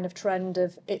follows the kind of trend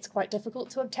of it's quite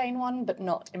difficult to obtain one, but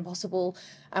not impossible.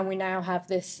 And we now have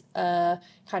this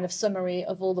kind of summary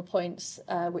of all the points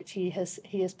which he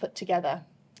has put together.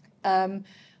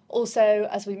 Also,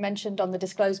 as we mentioned on the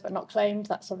disclosed but not claimed,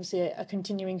 that's obviously a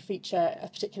continuing feature,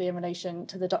 particularly in relation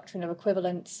to the doctrine of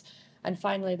equivalence. And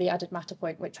finally, the added matter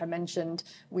point, which I mentioned,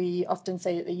 we often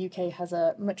say that the UK has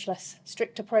a much less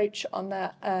strict approach on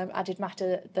the added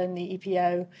matter than the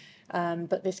EPO,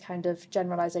 but this kind of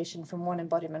generalisation from one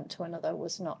embodiment to another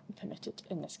was not permitted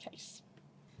in this case.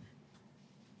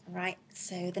 Right,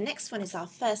 so the next one is our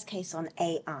first case on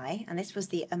AI, and this was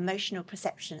the emotional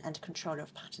perception and control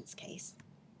of patents case.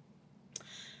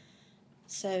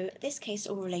 So this case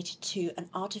all related to an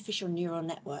artificial neural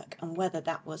network and whether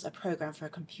that was a program for a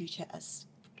computer as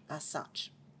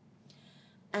such.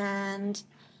 And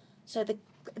so the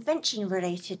invention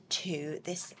related to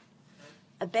this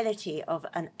ability of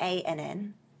an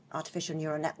ANN, artificial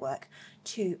neural network,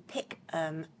 to pick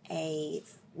a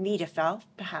media file,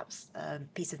 perhaps a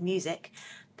piece of music,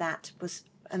 that was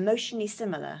emotionally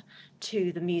similar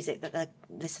to the music that the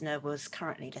listener was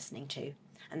currently listening to,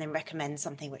 and then recommend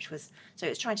something which was, so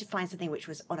it's trying to find something which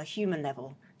was on a human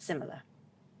level similar.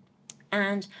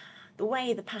 And the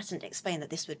way the patent explained that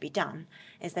this would be done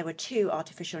is there were 2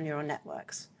 artificial neural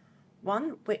networks.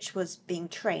 One which was being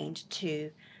trained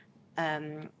to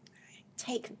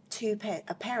take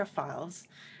a pair of files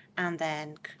and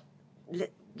then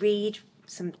read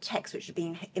some text which are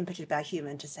being inputted by a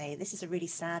human to say, this is a really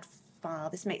sad file,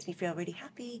 this makes me feel really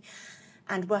happy,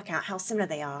 and work out how similar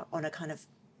they are on a kind of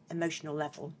emotional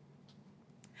level.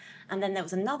 And then there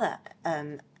was another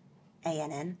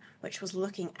ANN which was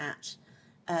looking at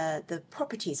the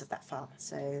properties of that file,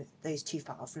 so those 2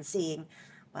 files, and seeing,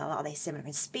 well, are they similar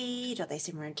in speed, are they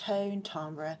similar in tone,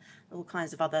 timbre, all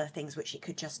kinds of other things which it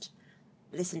could just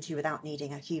listen to without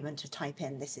needing a human to type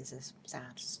in, this is a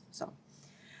sad song.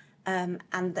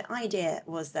 And the idea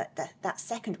was that that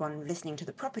second one, listening to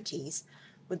the properties,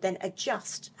 would then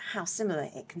adjust how similar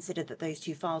it considered that those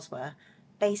 2 files were,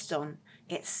 based on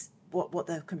what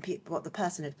the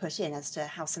person had put in as to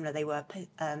how similar they were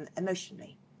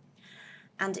emotionally.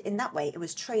 And in that way, it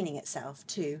was training itself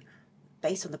to,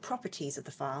 based on the properties of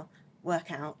the file,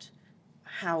 work out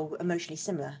how emotionally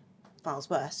similar files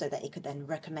were, so that it could then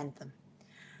recommend them.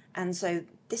 And so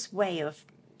this way of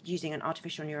using an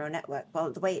artificial neural network,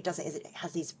 well, the way it does it is it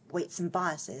has these weights and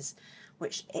biases,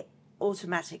 which it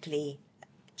automatically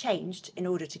changed in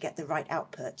order to get the right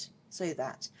output, so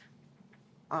that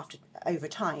over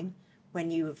time, when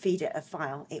you feed it a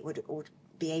file, it would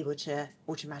be able to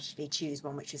automatically choose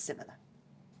one which is similar.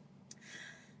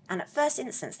 And at first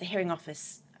instance, the hearing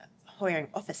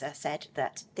officer said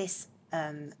that this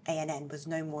ANN was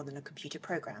no more than a computer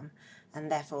program, and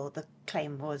therefore the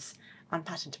claim was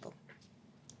unpatentable.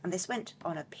 And this went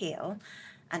on appeal,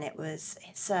 and it was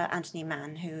Sir Anthony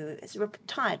Mann, who is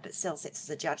retired but still sits as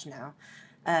a judge now.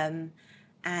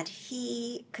 And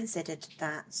he considered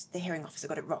that the hearing officer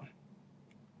got it wrong.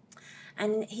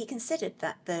 And he considered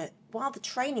that while the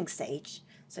training stage,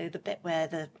 so the bit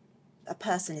where a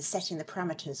person is setting the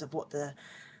parameters of what the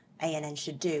ANN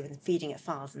should do and feeding it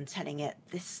files and telling it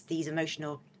these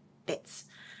emotional bits,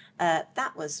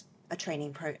 that was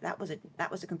a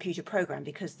that was a computer program,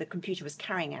 because the computer was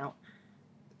carrying out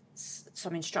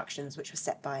some instructions which were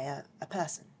set by a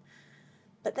person.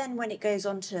 But then when it goes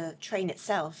on to train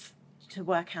itself to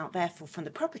work out, therefore, from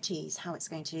the properties how it's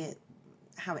going to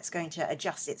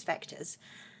adjust its vectors,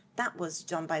 that was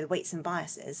done by the weights and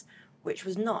biases, which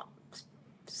was not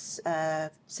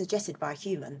suggested by a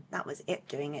human. That was it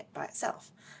doing it by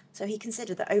itself. So he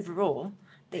considered that overall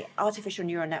the artificial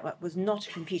neural network was not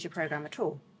a computer program at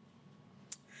all.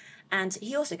 And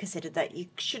he also considered that you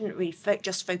shouldn't really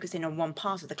just focus in on one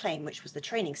part of the claim, which was the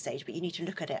training stage, but you need to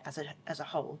look at it as a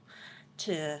whole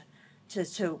to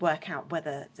work out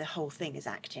whether the whole thing is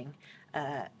acting,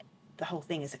 the whole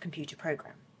thing is a computer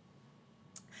program.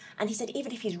 And he said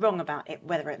even if he's wrong about it,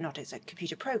 whether or not it's a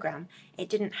computer program, it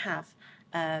didn't have,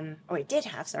 it did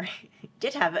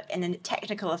have a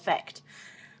technical effect.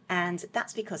 And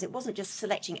that's because it wasn't just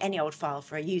selecting any old file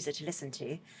for a user to listen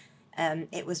to.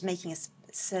 It was making a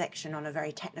selection on a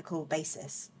very technical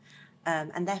basis,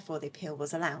 and therefore the appeal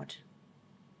was allowed.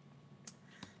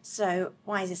 So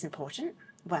why is this important?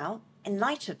 Well, in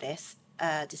light of this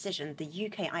decision, the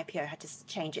UK IPO had to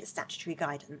change its statutory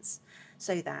guidance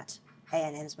so that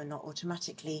ANNs were not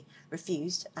automatically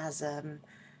refused as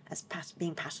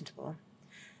being patentable.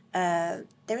 There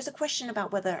is a question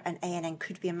about whether an ANN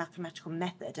could be a mathematical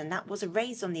method, and that was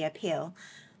raised on the appeal,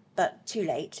 but too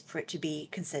late for it to be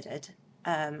considered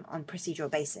on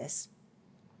procedural basis.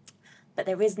 But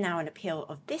there is now an appeal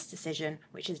of this decision,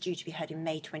 which is due to be heard in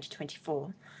May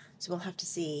 2024. So we'll have to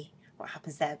see what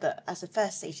happens there. But as a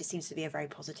first stage, it seems to be a very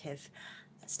positive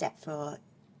step for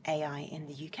AI in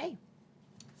the UK.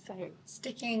 So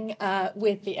sticking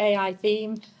with the AI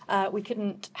theme, we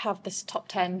couldn't have this top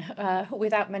 10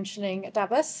 without mentioning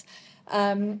Dabus.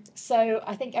 So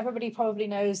I think everybody probably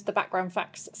knows the background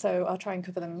facts, so I'll try and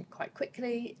cover them quite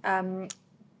quickly.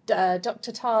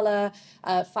 Dr. Thaler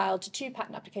filed 2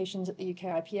 patent applications at the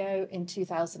UK IPO in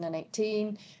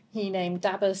 2018. He named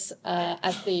Dabus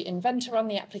as the inventor on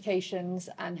the applications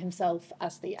and himself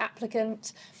as the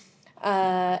applicant.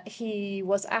 He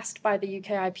was asked by the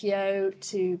UK IPO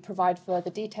to provide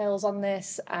further details on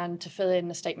this and to fill in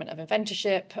a statement of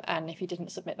inventorship, and if he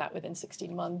didn't submit that within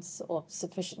 16 months or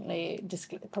sufficiently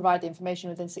provide the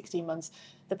information within 16 months,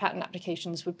 the patent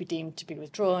applications would be deemed to be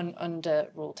withdrawn under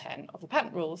Rule 10 of the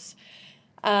patent rules.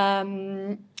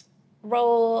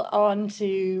 Roll on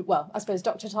to, well, I suppose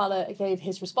Dr. Thaler gave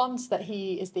his response that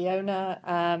he is the owner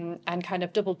and kind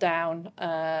of doubled down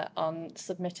on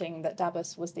submitting that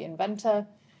Dabus was the inventor.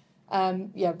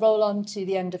 Roll on to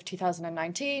the end of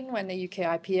 2019 when the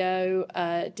UK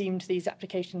IPO deemed these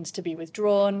applications to be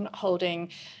withdrawn, holding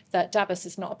that Dabus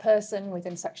is not a person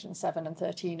within Section 7 and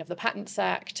 13 of the Patents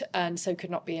Act and so could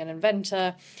not be an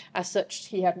inventor. As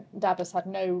such, Dabus had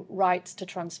no rights to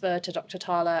transfer to Dr.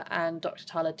 Thaler, and Dr.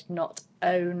 Thaler did not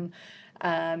own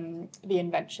the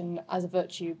invention as a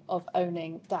virtue of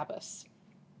owning Dabus.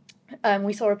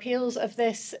 We saw appeals of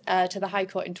this to the High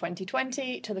Court in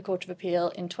 2020, to the Court of Appeal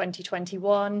in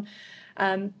 2021.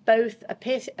 Both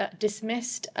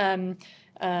dismissed the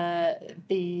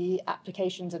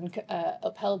applications and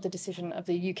upheld the decision of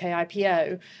the UK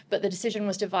IPO, but the decision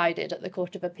was divided at the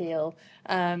Court of Appeal.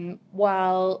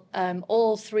 While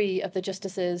all 3 of the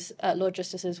justices, Lord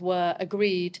Justices, were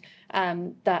agreed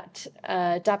that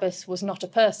Dabus was not a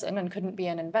person and couldn't be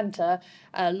an inventor,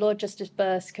 Lord Justice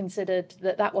Birse considered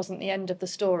that that wasn't the end of the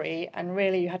story, and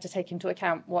really you had to take into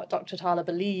account what Dr. Thaler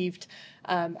believed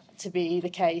to be the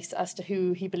case as to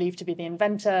who he believed to be the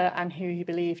inventor and who he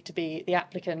believed to be the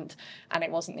applicant, and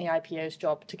it wasn't the IPO's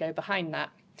job to go behind that.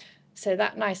 So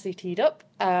that nicely teed up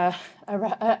an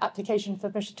application for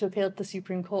permission to appeal to the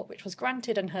Supreme Court, which was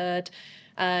granted and heard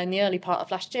in the early part of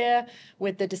last year,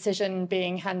 with the decision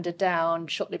being handed down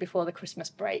shortly before the Christmas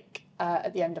break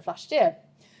at the end of last year.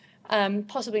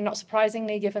 Possibly not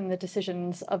surprisingly, given the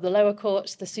decisions of the lower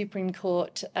courts, the Supreme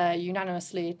Court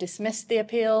unanimously dismissed the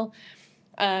appeal.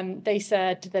 They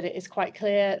said that it is quite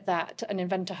clear that an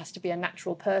inventor has to be a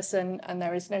natural person, and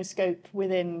there is no scope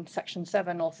within Section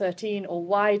 7 or 13 or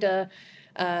wider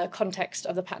context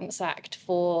of the Patents Act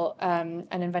for an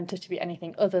inventor to be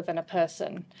anything other than a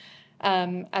person.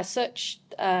 As such,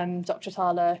 Dr.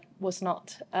 Thaler was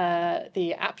not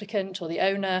the applicant or the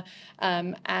owner,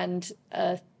 and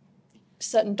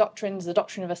certain doctrines, the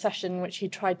doctrine of accession, which he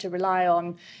tried to rely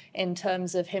on in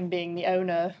terms of him being the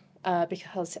owner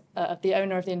because the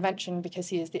owner of the invention, because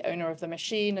he is the owner of the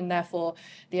machine, and therefore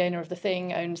the owner of the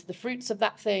thing owns the fruits of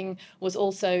that thing, was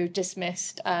also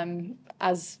dismissed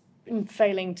as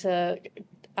failing to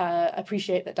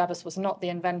appreciate that Dabbas was not the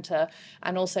inventor,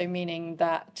 and also meaning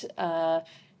that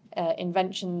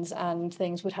inventions and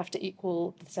things would have to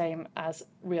equal the same as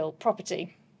real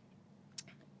property.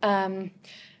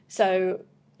 So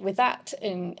with that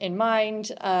in mind,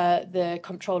 the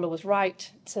comptroller was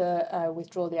right to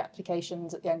withdraw the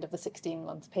applications at the end of the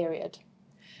 16-month period.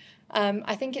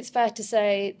 I think it's fair to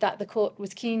say that the court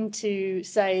was keen to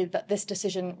say that this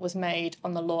decision was made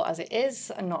on the law as it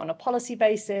is and not on a policy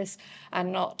basis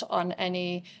and not on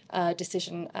any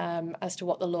decision as to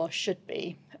what the law should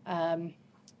be.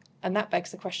 And that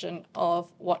begs the question of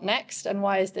what next and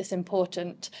why is this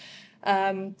important?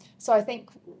 So I think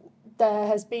there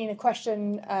has been a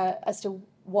question as to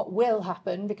what will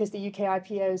happen, because the UK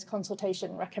IPO's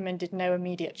consultation recommended no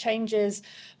immediate changes,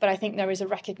 but I think there is a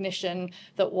recognition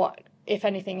that what, if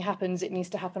anything happens, it needs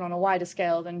to happen on a wider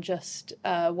scale than just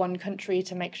one country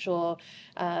to make sure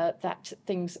that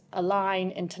things align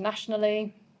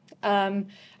internationally.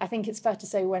 I think it's fair to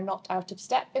say we're not out of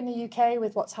step in the UK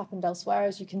with what's happened elsewhere,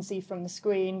 as you can see from the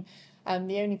screen.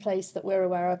 The only place that we're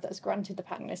aware of that has granted the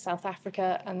patent is South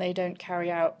Africa, and they don't carry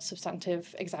out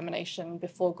substantive examination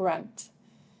before grant.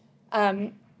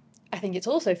 I think it's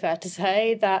also fair to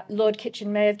say that Lord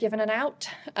Kitchin may have given an out,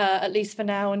 at least for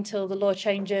now until the law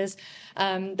changes,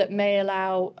 that may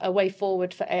allow a way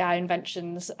forward for AI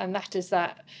inventions, and that is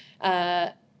that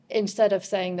instead of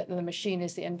saying that the machine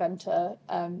is the inventor,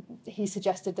 he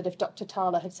suggested that if Dr.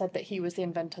 Thaler had said that he was the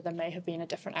inventor, there may have been a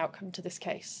different outcome to this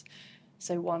case.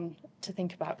 So one to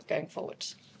think about going forward.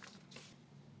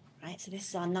 Right, so this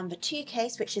is our number 2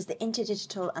 case, which is the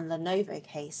InterDigital and Lenovo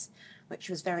case, which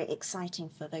was very exciting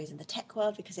for those in the tech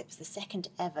world because it was the second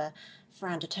ever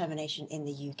Frown determination in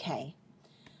the UK.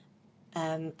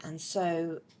 And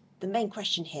so the main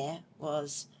question here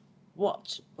was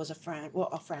what are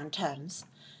Frown terms?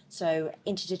 So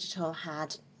InterDigital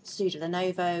had sued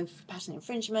Lenovo for patent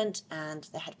infringement, and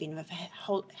there had been a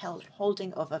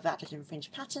holding of a valid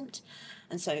infringed patent,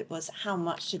 and so it was how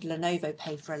much should Lenovo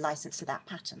pay for a license to that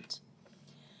patent.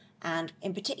 And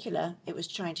in particular, it was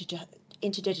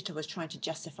InterDigital was trying to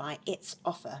justify its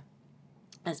offer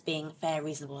as being fair,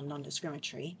 reasonable, and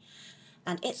non-discriminatory,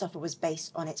 and its offer was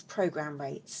based on its program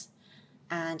rates,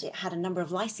 and it had a number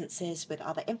of licenses with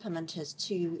other implementers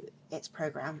to its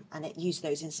program, and it used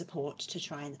those in support to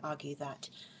try and argue that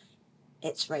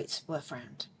its rates were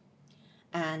frowned.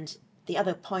 And the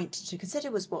other point to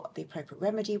consider was what the appropriate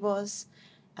remedy was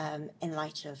in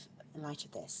light of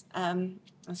this. And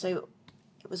so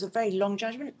it was a very long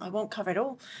judgment. I won't cover it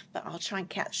all, but I'll try and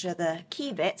capture the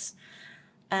key bits.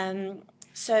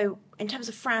 So in terms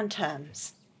of Frown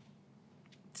terms,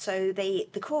 so the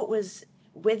court was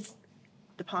with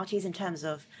the parties in terms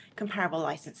of comparable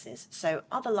licenses. So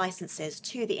other licenses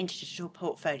to the InterDigital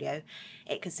portfolio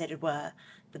it considered were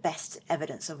the best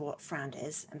evidence of what Frown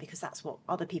is, and because that's what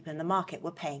other people in the market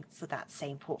were paying for that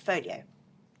same portfolio.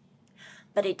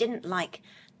 But it didn't like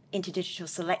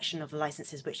InterDigital's selection of the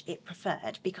licenses which it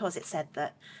preferred, because it said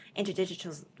that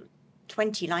InterDigital's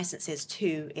 20 licenses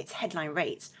to its headline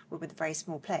rates were with very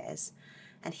small players,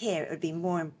 and here it would be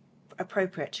more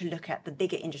appropriate to look at the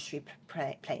bigger industry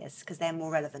players because they're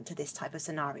more relevant to this type of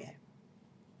scenario.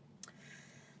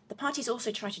 The parties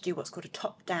also tried to do what's called a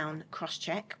top-down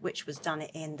cross-check, which was done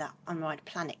in the Unwired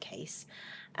Planet case,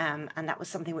 and that was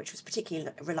something which was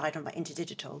particularly relied on by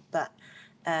InterDigital, but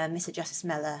Mr. Justice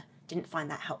Mellor didn't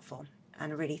find that helpful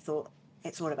and really thought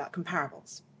it's all about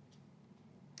comparables.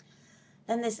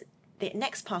 Then there's the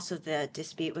next part of the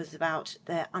dispute was about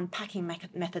the unpacking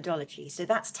methodology. So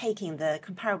that's taking the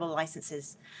comparable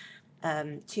licenses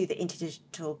to the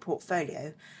InterDigital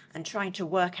portfolio and trying to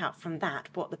work out from that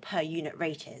what the per unit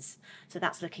rate is. So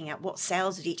that's looking at what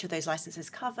sales did each of those licenses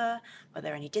cover, were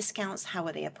there any discounts, how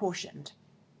were they apportioned.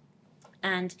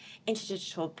 And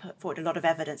InterDigital put forward a lot of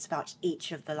evidence about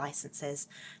each of the licenses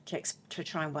to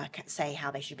try and say how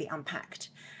they should be unpacked.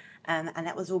 And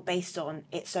that was all based on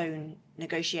its own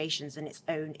negotiations and its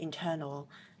own internal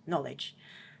knowledge.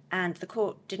 And the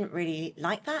court didn't really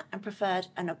like that and preferred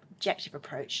an objective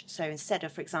approach. So instead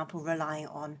of, for example, relying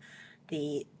on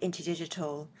the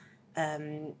InterDigital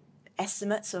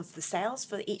estimates of the sales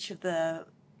for each of the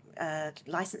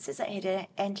licenses that it had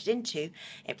entered into,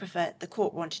 the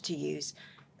court wanted to use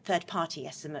third-party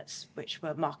estimates, which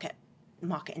were market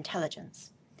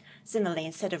intelligence. Similarly,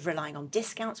 instead of relying on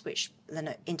discounts, which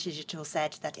InterDigital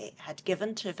said that it had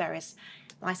given to various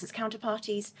licensed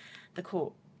counterparties, the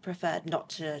court preferred not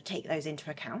to take those into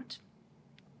account.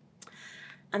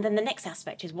 And then the next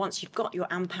aspect is once you've got your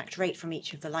AMPACT rate from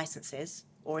each of the licenses,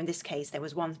 or in this case, there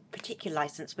was one particular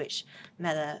license which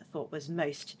Mellor thought was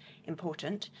most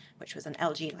important, which was an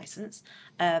LG license,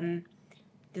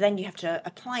 then you have to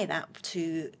apply that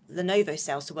to Lenovo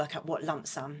sales to work out what lump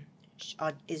sum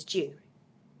is due.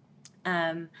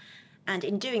 And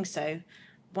in doing so,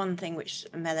 one thing which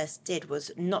Mellor did was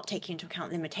not taking into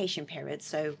account limitation periods.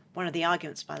 So one of the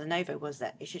arguments by Lenovo was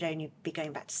that it should only be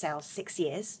going back to sales 6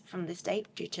 years from this date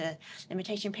due to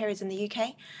limitation periods in the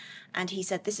UK. And he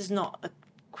said this is not a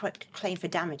claim for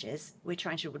damages. We're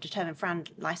trying to determine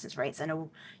FRAND license rates, and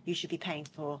you should be paying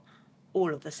for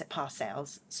all of the past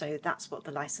sales. So that's what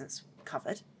the license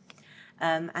covered.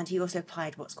 And he also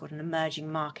applied what's called an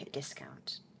emerging market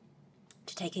discount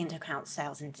to take into account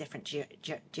sales in different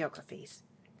geographies.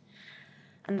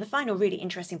 And the final really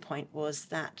interesting point was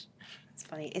that, it's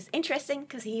funny, it's interesting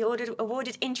because he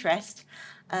awarded interest,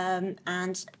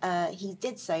 and he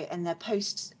did so in the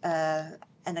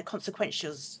in a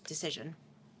consequentials decision.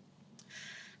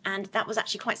 And that was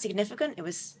actually quite significant. It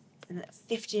was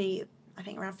 50, I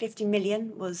think around 50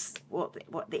 million was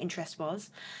what the interest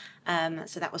was.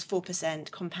 So that was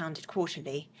 4% compounded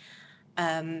quarterly.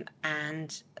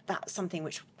 And that's something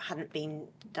which hadn't been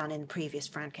done in previous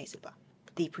FRAND cases, but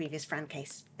the previous FRAND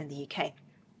case in the UK.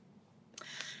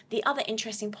 The other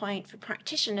interesting point for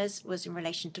practitioners was in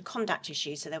relation to conduct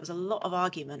issues. So there was a lot of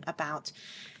argument about,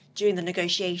 during the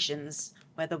negotiations,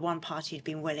 whether one party had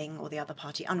been willing or the other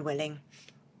party unwilling.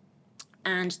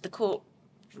 And the court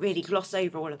really glossed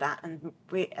over all of that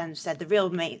and said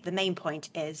the main point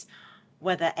is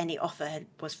whether any offer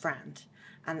was FRAND.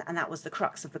 And that was the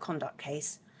crux of the conduct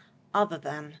case, other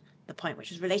than the point which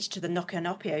was related to the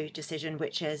Nokia decision,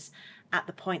 which is at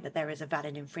the point that there is a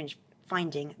valid infringement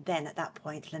finding, then at that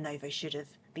point Lenovo should have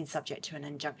been subject to an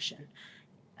injunction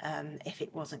if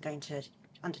it wasn't going to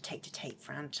undertake to take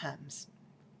FRAND terms.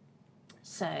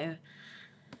 So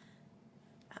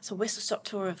that's a whistle-stop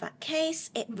tour of that case.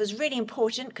 It was really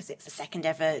important because it's the second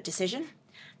ever decision.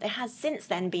 There has since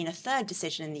then been a third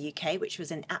decision in the UK, which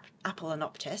was in Apple and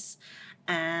Optus,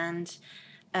 and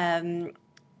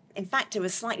in fact, it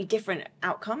was slightly different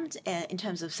outcomes in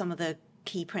terms of some of the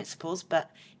key principles,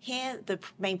 but here the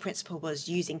main principle was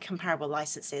using comparable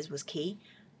licenses was key.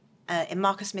 In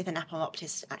Marcus Smith and Apple and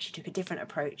Optus actually took a different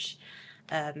approach,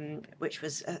 which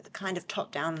was a kind of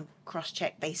top-down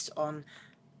cross-check based on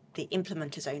the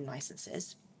implementer's own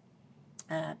licenses.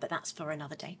 But that's for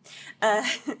another day.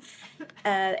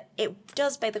 It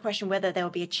does beg the question whether there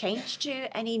will be a change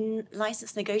to any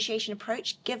license negotiation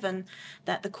approach, given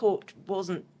that the court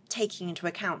wasn't taking into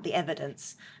account the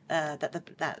evidence that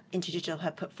InterDigital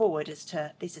had put forward as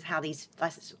to this is how these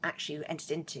licenses actually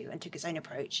entered into, and took its own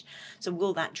approach. So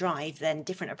will that drive then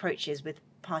different approaches with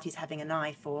parties having an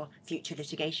eye for future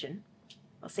litigation?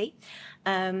 We'll see.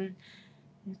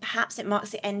 Perhaps it marks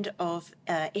the end of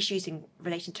issues in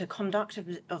relation to conduct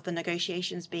of the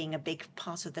negotiations being a big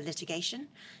part of the litigation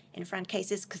in FRAND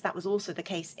cases, because that was also the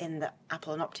case in the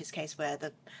Apple and Optus case where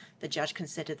the judge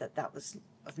considered that that was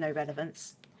of no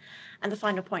relevance. And the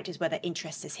final point is whether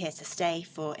interest is here to stay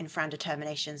for in FRAND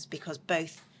determinations, because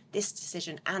both this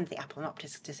decision and the Apple and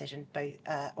Optus decision both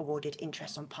awarded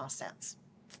interest on past sales.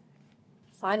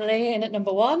 Finally, in at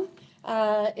number 1,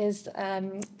 is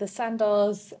the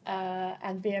Sandoz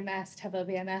and BMS, Teva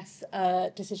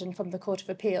BMS decision from the Court of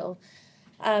Appeal.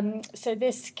 So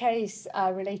this case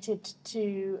related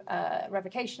to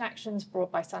revocation actions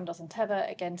brought by Sandoz and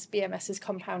Teva against BMS's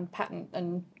compound patent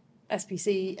and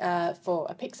SPC for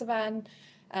apixaban.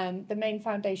 The main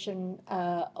foundation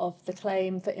of the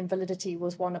claim for invalidity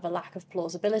was one of a lack of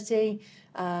plausibility,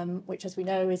 which, as we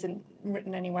know, isn't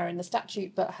written anywhere in the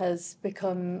statute, but has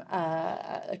become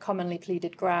a commonly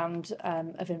pleaded ground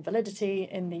of invalidity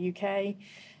in the UK.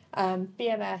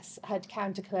 BMS had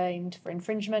counterclaimed for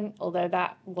infringement, although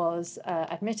that was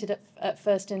admitted at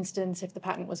first instance if the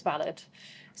patent was valid.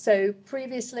 So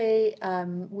previously,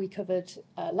 we covered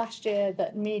last year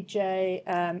that Mead J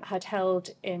had held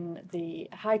in the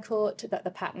High Court that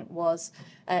the patent was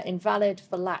invalid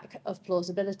for lack of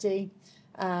plausibility,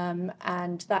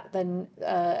 and that then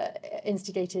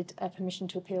instigated a permission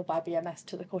to appeal by BMS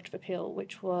to the Court of Appeal,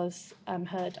 which was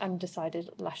heard and decided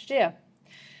last year.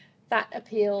 That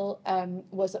appeal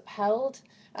was upheld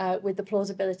with the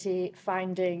plausibility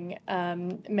finding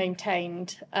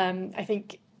maintained. I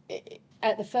think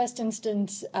at the first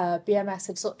instance, BMS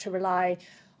had sought to rely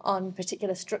on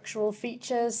particular structural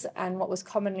features and what was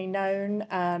commonly known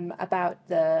about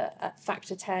the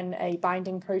factor 10A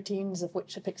binding proteins, of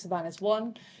which apixaban is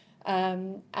one.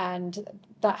 And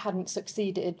that hadn't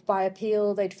succeeded. By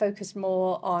appeal, they'd focused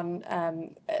more on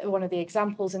one of the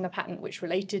examples in the patent which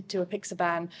related to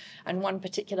apixaban and one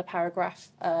particular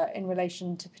paragraph in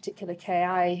relation to particular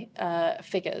Ki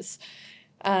figures.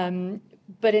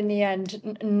 But in the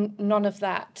end, none of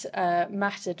that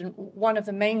mattered. And one of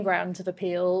the main grounds of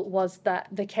appeal was that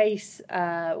the case,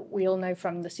 we all know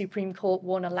from the Supreme Court,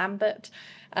 Warner-Lambert,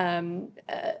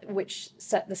 which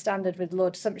set the standard with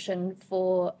Lord Sumption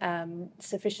for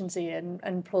sufficiency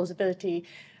and plausibility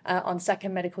on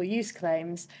second medical use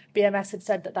claims. BMS had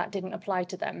said that that didn't apply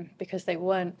to them because they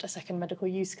weren't a second medical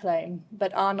use claim.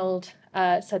 But Arnold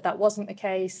said that wasn't the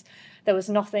case. There was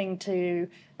nothing to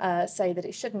say that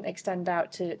it shouldn't extend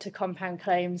out to compound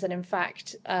claims. And in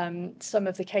fact, some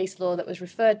of the case law that was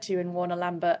referred to in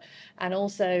Warner-Lambert and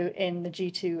also in the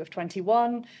G2 of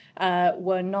 21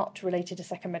 were not related to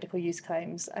second medical use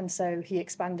claims. And so he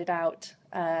expanded out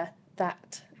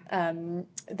that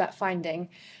finding.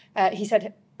 He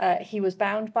said he was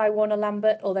bound by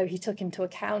Warner-Lambert, although he took into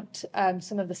account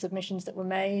some of the submissions that were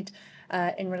made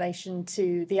in relation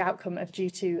to the outcome of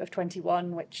G2 of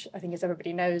 21, which I think, as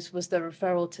everybody knows, was the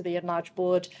referral to the enlarged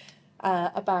board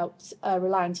about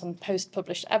reliance on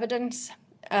post-published evidence.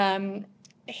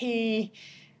 He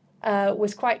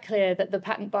was quite clear that the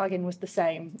patent bargain was the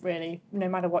same, really, no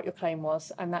matter what your claim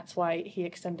was, and that's why he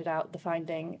extended out the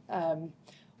finding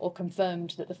or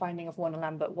confirmed that the finding of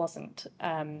Warner-Lambert wasn't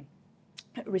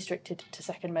restricted to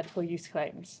second medical use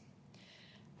claims.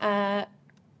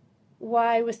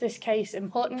 Why was this case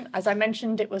important? As I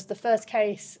mentioned, it was the first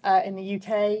case in the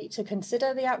UK to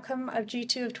consider the outcome of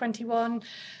G2 of 21.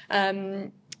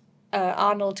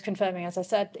 Arnold confirming, as I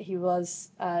said, that he was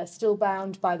still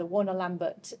bound by the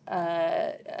Warner-Lambert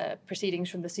proceedings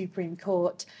from the Supreme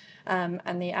Court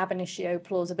and the ab initio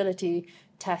plausibility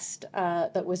test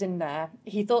that was in there.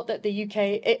 He thought that the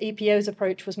UK EPO's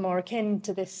approach was more akin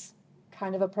to this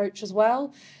kind of approach as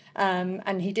well.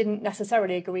 And he didn't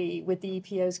necessarily agree with the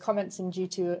EPO's comments in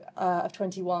G2 of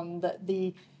 21 that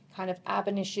the kind of ab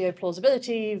initio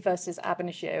plausibility versus ab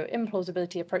initio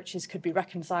implausibility approaches could be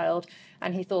reconciled.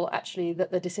 And he thought actually that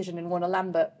the decision in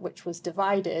Warner-Lambert, which was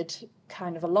divided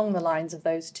kind of along the lines of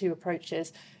those two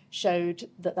approaches, showed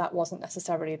that that wasn't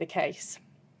necessarily the case.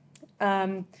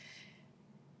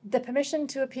 The permission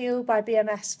to appeal by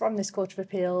BMS from this Court of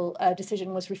Appeal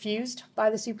decision was refused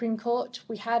by the Supreme Court.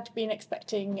 We had been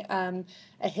expecting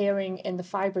a hearing in the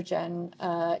Fibrogen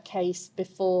case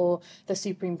before the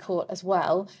Supreme Court as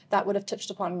well. That would have touched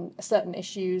upon certain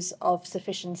issues of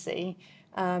sufficiency,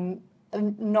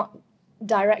 not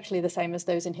directly the same as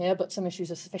those in here, but some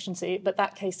issues of sufficiency. But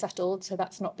that case settled, so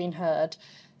that's not been heard.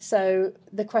 So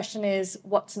the question is,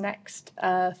 what's next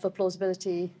for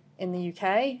plausibility in the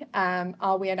UK?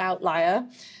 Are we an outlier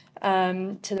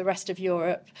to the rest of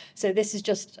Europe? So this is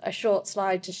just a short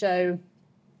slide to show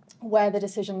where the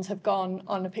decisions have gone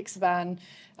on apixaban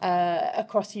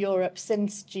across Europe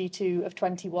since G2 of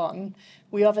 21.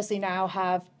 We obviously now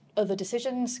have other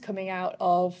decisions coming out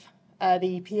of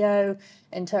the EPO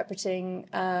interpreting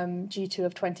G2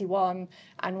 of 21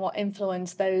 and what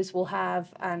influence those will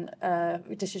have and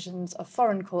decisions of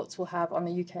foreign courts will have on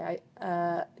the UK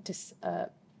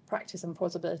practice and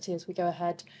plausibility as we go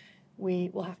ahead, we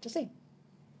will have to see.